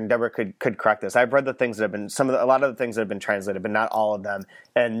either, and Deborah could correct this. I've read the things that have been a lot of the things that have been translated, but not all of them,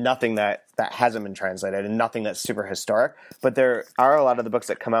 and nothing that hasn't been translated, and nothing that's super historic. But there are a lot of the books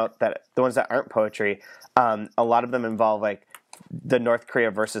that come out, that the ones that aren't poetry. A lot of them involve like the North Korea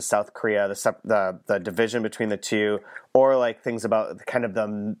versus South Korea, the division between the two, or like things about kind of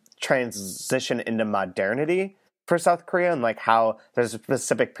the transition into modernity for South Korea, and like how there's a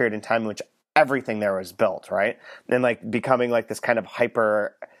specific period in time in which everything there was built, right? And like becoming like this kind of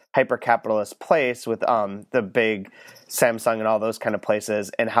hyper capitalist place with the big Samsung and all those kind of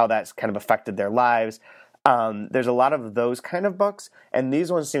places, and how that's kind of affected their lives. There's a lot of those kind of books, and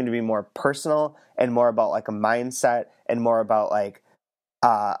these ones seem to be more personal and more about like a mindset, and more about like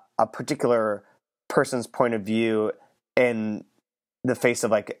a particular person's point of view in the face of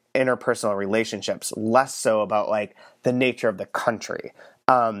like interpersonal relationships, less so about like the nature of the country,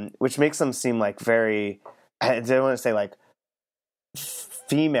 which makes them seem like very, I don't want to say like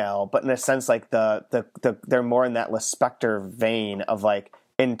female, but in a sense like they're more in that Lispector vein of like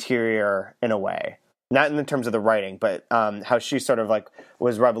interior in a way. Not in terms of the writing, but how she sort of like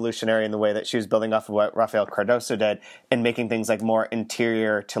was revolutionary in the way that she was building off of what Rafael Cardoso did, and making things like more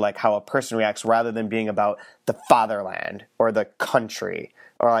interior to like how a person reacts, rather than being about the fatherland or the country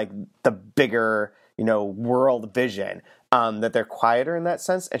or like the bigger, world vision. That they're quieter in that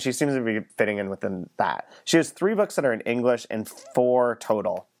sense, and she seems to be fitting in within that. She has 3 books that are in English and 4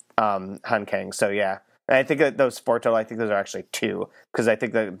 total, Han Kang. So yeah. And I think that those 4 total, I think those are actually 2, because I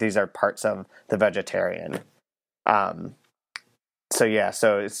think that these are parts of The Vegetarian. So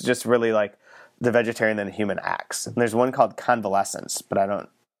it's just really like The Vegetarian and Human Acts. And there's one called Convalescence, but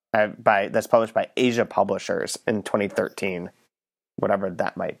that's published by Asia Publishers in 2013, whatever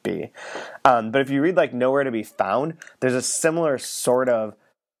that might be. But if you read like Nowhere to Be Found, there's a similar sort of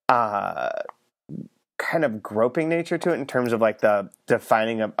kind of groping nature to it, in terms of like the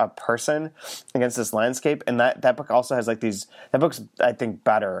defining a person against this landscape. And that book also has like that book's I think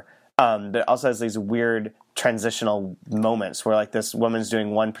better, but it also has these weird transitional moments where like this woman's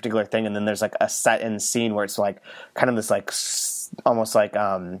doing one particular thing, and then there's like a set in scene where it's like kind of this like almost like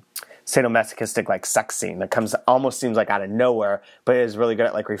sadomasochistic like sex scene that almost seems like out of nowhere, but is really good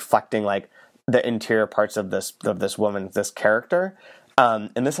at like reflecting like the interior parts of this woman, this character.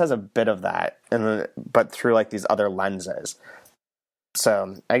 And this has a bit of that, but through like these other lenses.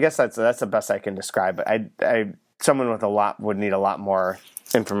 So I guess that's the best I can describe it. I someone with a lot would need a lot more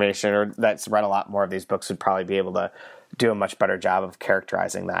information, or that's read a lot more of these books would probably be able to do a much better job of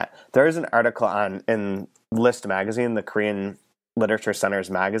characterizing that. There is an article in List magazine, the Korean Literature Center's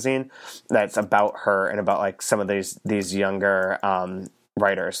magazine, that's about her and about like some of these younger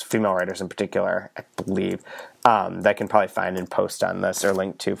writers, female writers in particular, I believe, that I can probably find and post on this or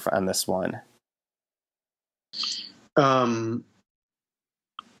link to on this one.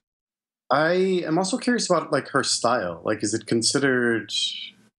 I am also curious about like her style. Like, is it considered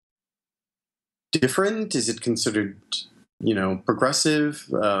different? Is it considered, progressive?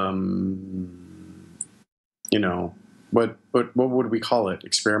 What would we call it?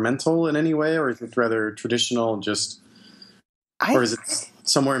 Experimental in any way, or is it rather traditional? Or is it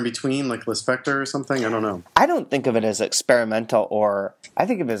somewhere in between, like Lispector or something? I don't know. I don't think of it as experimental, or I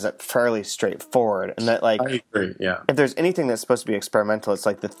think of it as fairly straightforward. And that, like, I agree. Yeah. If there's anything that's supposed to be experimental, it's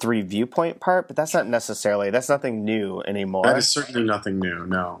like the 3 viewpoint part, but that's nothing new anymore. That is certainly nothing new.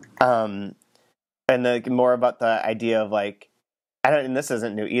 No. And more about the idea of like, and this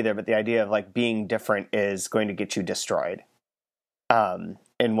isn't new either, but the idea of like being different is going to get you destroyed, in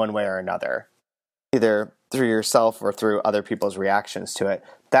one way or another, either through yourself or through other people's reactions to it.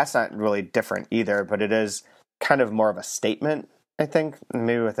 That's not really different either, but it is kind of more of a statement, I think,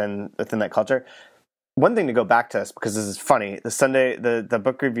 maybe within that culture. One thing to go back to this, because this is funny, the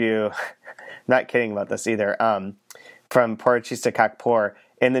book review, not kidding about this either, from Porochista Khakpour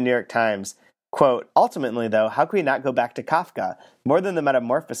in the New York Times, quote, ultimately, though, how can we not go back to Kafka? More than the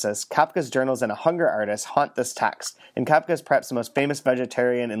metamorphosis, Kafka's journals and A Hunger Artist haunt this text, and Kafka is perhaps the most famous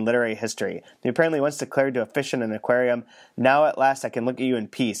vegetarian in literary history. He apparently once declared to a fish in an aquarium, now at last I can look at you in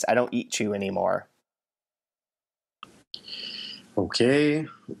peace. I don't eat you anymore. Okay.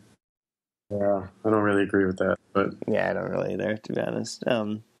 Yeah, I don't really agree with that, but yeah, I don't really either, to be honest.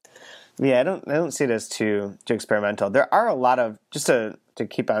 Yeah, I don't see it as too experimental. There are a lot of, just to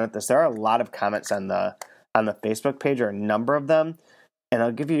keep on with this, there are a lot of comments on the Facebook page, or a number of them, and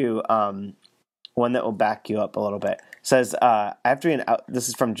I'll give you one that will back you up a little bit. It says, this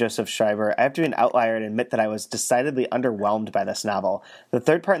is from Joseph Schreiber, I have to be an outlier and admit that I was decidedly underwhelmed by this novel. The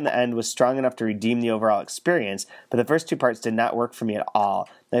third part in the end was strong enough to redeem the overall experience, but the first 2 parts did not work for me at all.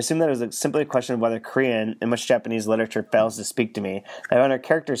 I assume that it was simply a question of whether Korean and much Japanese literature fails to speak to me. I found our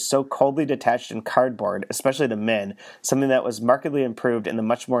characters so coldly detached and cardboard, especially the men, something that was markedly improved in the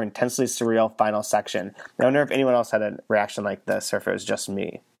much more intensely surreal final section. I wonder if anyone else had a reaction like this, or if it was just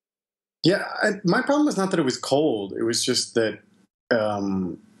me. Yeah, my problem was not that it was cold. It was just that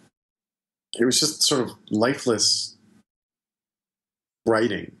it was just sort of lifeless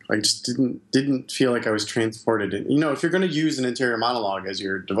writing. I just didn't feel like I was transported. If you're going to use an interior monologue as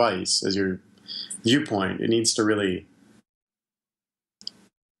your device, as your viewpoint, it needs to really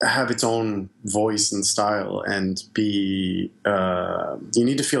have its own voice and style, and be. You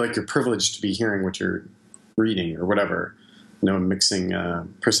need to feel like you're privileged to be hearing what you're reading or whatever. Mixing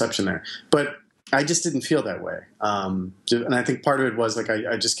perception there. But I just didn't feel that way. And I think part of it was like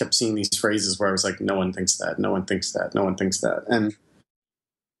I just kept seeing these phrases where I was like, no one thinks that, no one thinks that, no one thinks that. And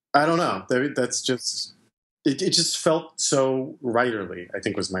I don't know. That's just, it just felt so writerly, I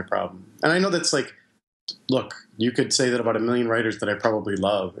think, was my problem. And I know that's like, look, you could say that about a million writers that I probably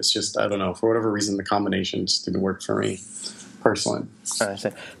love. It's just, I don't know, for whatever reason, the combination just didn't work for me personally.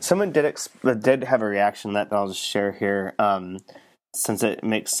 Someone did have a reaction that I'll just share here, since it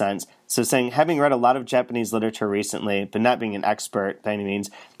makes sense. So saying, having read a lot of Japanese literature recently, but not being an expert by any means,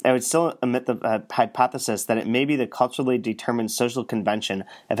 I would still admit the hypothesis that it may be the culturally determined social convention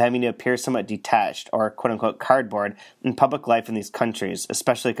of having to appear somewhat detached, or quote-unquote cardboard, in public life in these countries,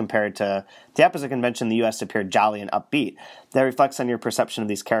 especially compared to the opposite convention in the U.S. to appear jolly and upbeat. That reflects on your perception of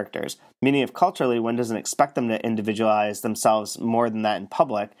these characters. Meaning if culturally one doesn't expect them to individualize themselves more than that in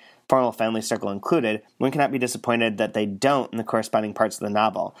public, formal family circle included, one cannot be disappointed that they don't in the corresponding parts of the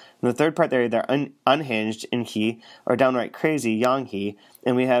novel. In the third part, they're either unhinged, in-he, or downright crazy, yang-he,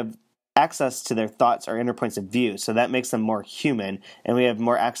 and we have access to their thoughts or inner points of view, so that makes them more human, and we have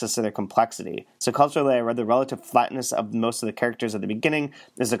more access to their complexity. So culturally, I read the relative flatness of most of the characters at the beginning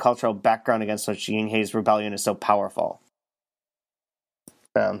as the cultural background against which Yang-he's rebellion is so powerful.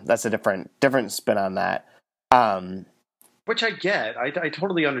 That's a different spin on that. Which I get. I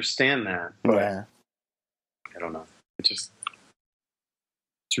totally understand that. But Yeah. I don't know. It's just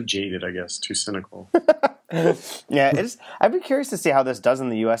too jaded, I guess. Too cynical. Yeah, I'd be curious to see how this does in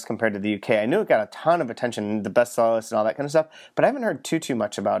the U.S. compared to the U.K. I knew it got a ton of attention, the bestseller list and all that kind of stuff, but I haven't heard too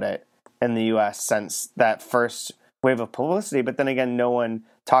much about it in the U.S. since that first wave of publicity. But then again, no one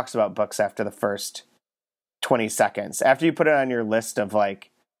talks about books after the first 20 seconds. After you put it on your list of like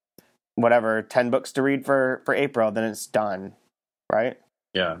whatever 10 books to read for April, then it's done, right?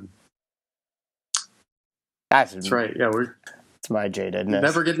 Yeah, that's right. Yeah, it's my jadedness.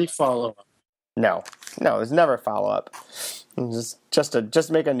 Never get any follow up. No, there's never follow up.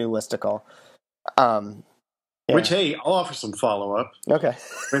 Just make a new listicle. Yeah. Which, hey, I'll offer some follow up. Okay.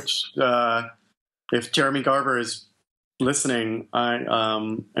 Which, if Jeremy Garber is listening, I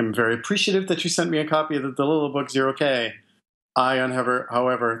am very appreciative that you sent me a copy of the DeLillo book 0K. I,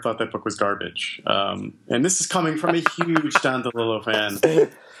 however, thought that book was garbage. And this is coming from a huge Don DeLillo fan.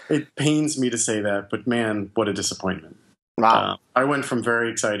 It pains me to say that, but man, what a disappointment. Wow. I went from very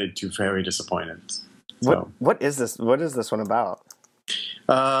excited to very disappointed. So, what is this? What is this one about?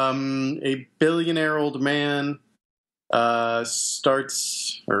 A billionaire old man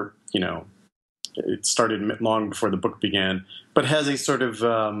starts, or, it started long before the book began, but has a sort of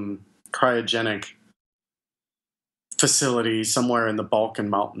cryogenic facility somewhere in the Balkan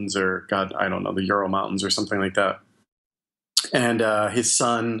Mountains, or God, I don't know, the Ural Mountains or something like that. And his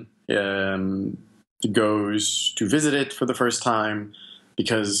son goes to visit it for the first time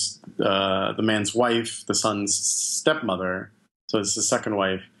because the man's wife, the son's stepmother, so it's the second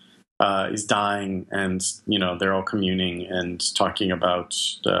wife, is dying, and they're all communing and talking about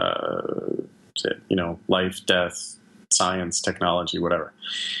life, death, science, technology, whatever.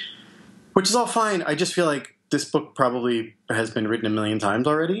 Which is all fine. I just feel like this book probably has been written a million times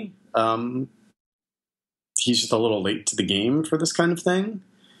already. He's just a little late to the game for this kind of thing.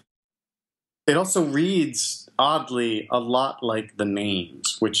 It also reads, oddly, a lot like The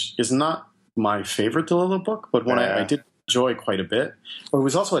Names, which is not my favorite DeLillo book, but one I did enjoy quite a bit. But it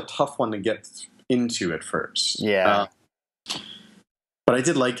was also a tough one to get into at first. Yeah. But I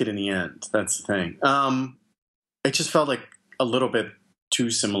did like it in the end. That's the thing. It just felt like a little bit too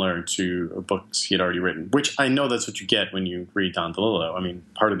similar to books he had already written, which I know that's what you get when you read Don DeLillo. I mean,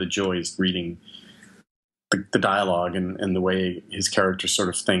 part of the joy is reading the dialogue and the way his characters sort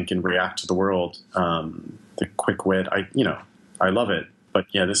of think and react to the world. The quick wit, I love it. But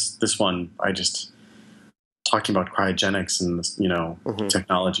yeah, this one, talking about cryogenics and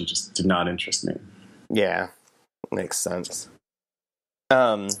technology just did not interest me. Yeah, makes sense.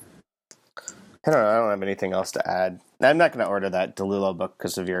 I don't know. I don't have anything else to add. I'm not going to order that DeLillo book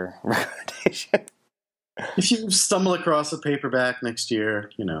because of your recommendation. If you stumble across a paperback next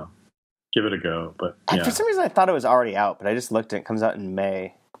year, give it a go. But yeah. For some reason, I thought it was already out, but I just looked and it comes out in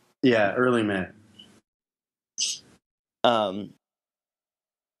May. Yeah, early May.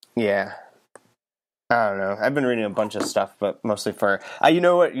 Yeah. I don't know. I've been reading a bunch of stuff, but mostly for you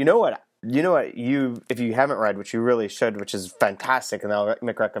know what if you haven't read, which you really should, which is fantastic, and I'll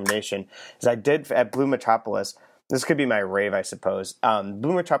make a recommendation, is I did at Blue Metropolis. This could be my rave, I suppose.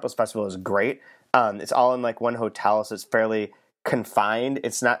 Blue Metropolis Festival is great. It's all in like one hotel, so it's fairly confined.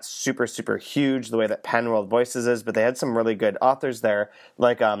 It's not super huge the way that Penn World Voices is, but they had some really good authors there,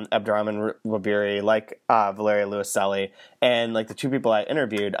 like Abdurrahman Wabiri, like Valeria Luiselli, and like the two people I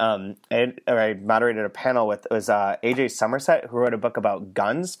interviewed. I moderated a panel with AJ Somerset, who wrote a book about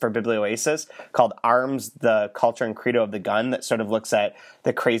guns for Biblioasis called Arms, the Culture and Credo of the Gun, that sort of looks at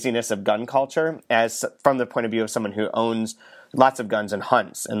the craziness of gun culture as from the point of view of someone who owns lots of guns and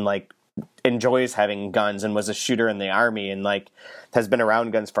hunts and like enjoys having guns and was a shooter in the army and like has been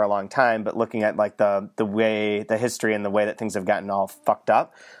around guns for a long time, but looking at like the way the history and the way that things have gotten all fucked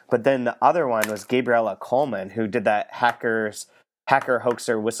up. But then the other one was Gabriella Coleman, who did that hacker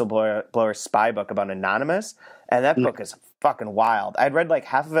hoaxer whistleblower spy book about Anonymous, and that book is fucking wild. I'd read like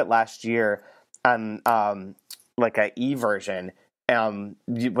half of it last year on like a e-version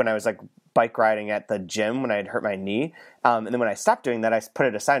when I was like bike riding at the gym when I had hurt my knee. And then when I stopped doing that, I put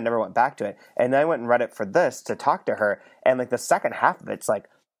it aside and never went back to it. And then I went and read it for this to talk to her. And like the second half of it's like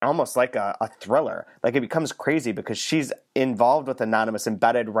almost like a thriller. Like it becomes crazy because she's involved with Anonymous,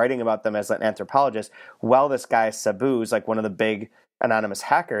 embedded, writing about them as an anthropologist, while this guy Sabu, who's like one of the big Anonymous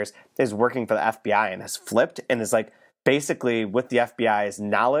hackers, is working for the FBI and has flipped and is like basically with the FBI's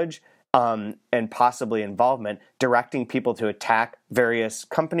knowledge and possibly involvement, directing people to attack various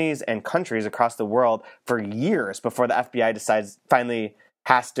companies and countries across the world for years before the FBI finally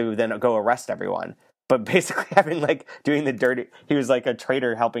has to then go arrest everyone. But basically having like doing the dirty, he was like a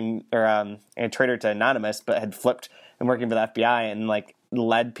traitor helping, or a traitor to Anonymous, but had flipped and working for the FBI and like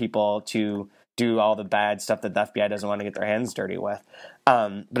led people to do all the bad stuff that the FBI doesn't want to get their hands dirty with.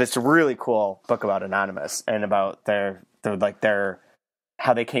 But it's a really cool book about Anonymous and about their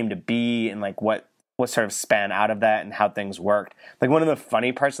how they came to be and like what sort of span out of that and how things worked. Like one of the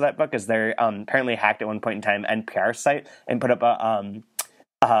funny parts of that book is they apparently hacked at one point in time NPR site and put up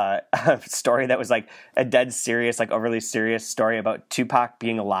a story that was like a dead serious, like overly serious story about Tupac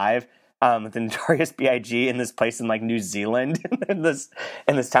being alive with the Notorious B.I.G. in this place in like New Zealand. in this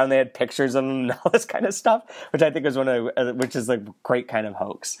town they had pictures of him and all this kind of stuff, which I think was which is like great kind of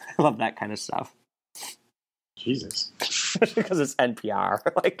hoax. I love that kind of stuff. Jesus. Because it's NPR.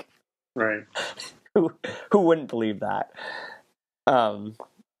 Like, right. Who wouldn't believe that? But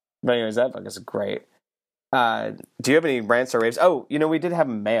anyways, that book is great. Do you have any rants or raves? Oh, we did have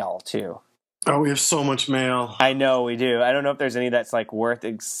mail too. Oh, we have so much mail. I know we do. I don't know if there's any that's like worth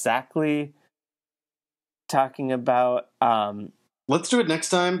exactly talking about. Let's do it next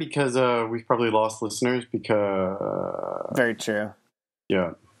time because we've probably lost listeners because. Very true.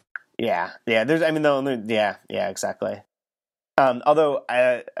 Yeah. Yeah. Exactly. Although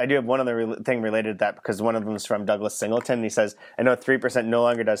I do have one other thing related to that because one of them is from Douglas Singleton. And he says, I know 3% no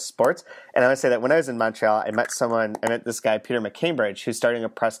longer does sports. And I would say that when I was in Montreal, I met this guy, Peter McCambridge, who's starting a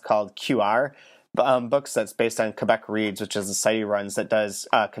press called QR Books that's based on Quebec Reads, which is a site he runs that does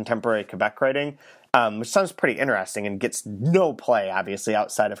contemporary Quebec writing, which sounds pretty interesting and gets no play, obviously,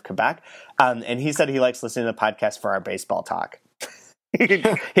 outside of Quebec. And he said he likes listening to the podcast for our baseball talk. He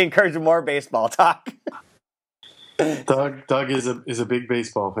encouraged more baseball talk. Doug is a big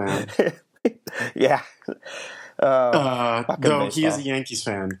baseball fan. Yeah. Though he is a Yankees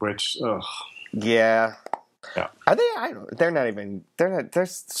fan, which yeah. Yeah. Are they? They're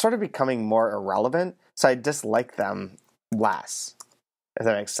sort of becoming more irrelevant. So I dislike them less. If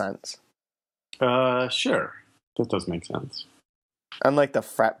that makes sense. Sure. That does make sense. Unlike the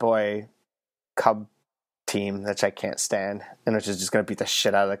frat boy Cub team, which I can't stand, and which is just going to beat the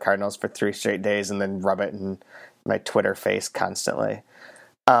shit out of the Cardinals for 3 straight days and then rub it in my Twitter face constantly.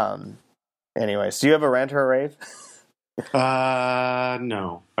 Anyways, do you have a rant or a rave?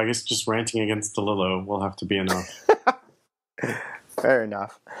 No. I guess just ranting against DeLillo will have to be enough. Fair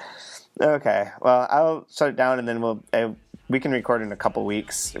enough. Okay. Well, I'll shut it down and then we can record in a couple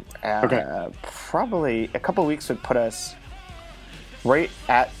weeks. Okay. Probably a couple weeks would put us right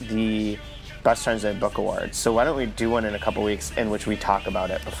at the Best Translated Book Awards. So why don't we do one in a couple weeks in which we talk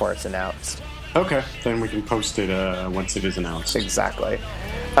about it before it's announced? Okay, then we can post it once it is announced. Exactly.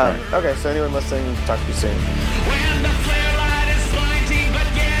 Okay, so anyone listening, talk to you soon. When the flare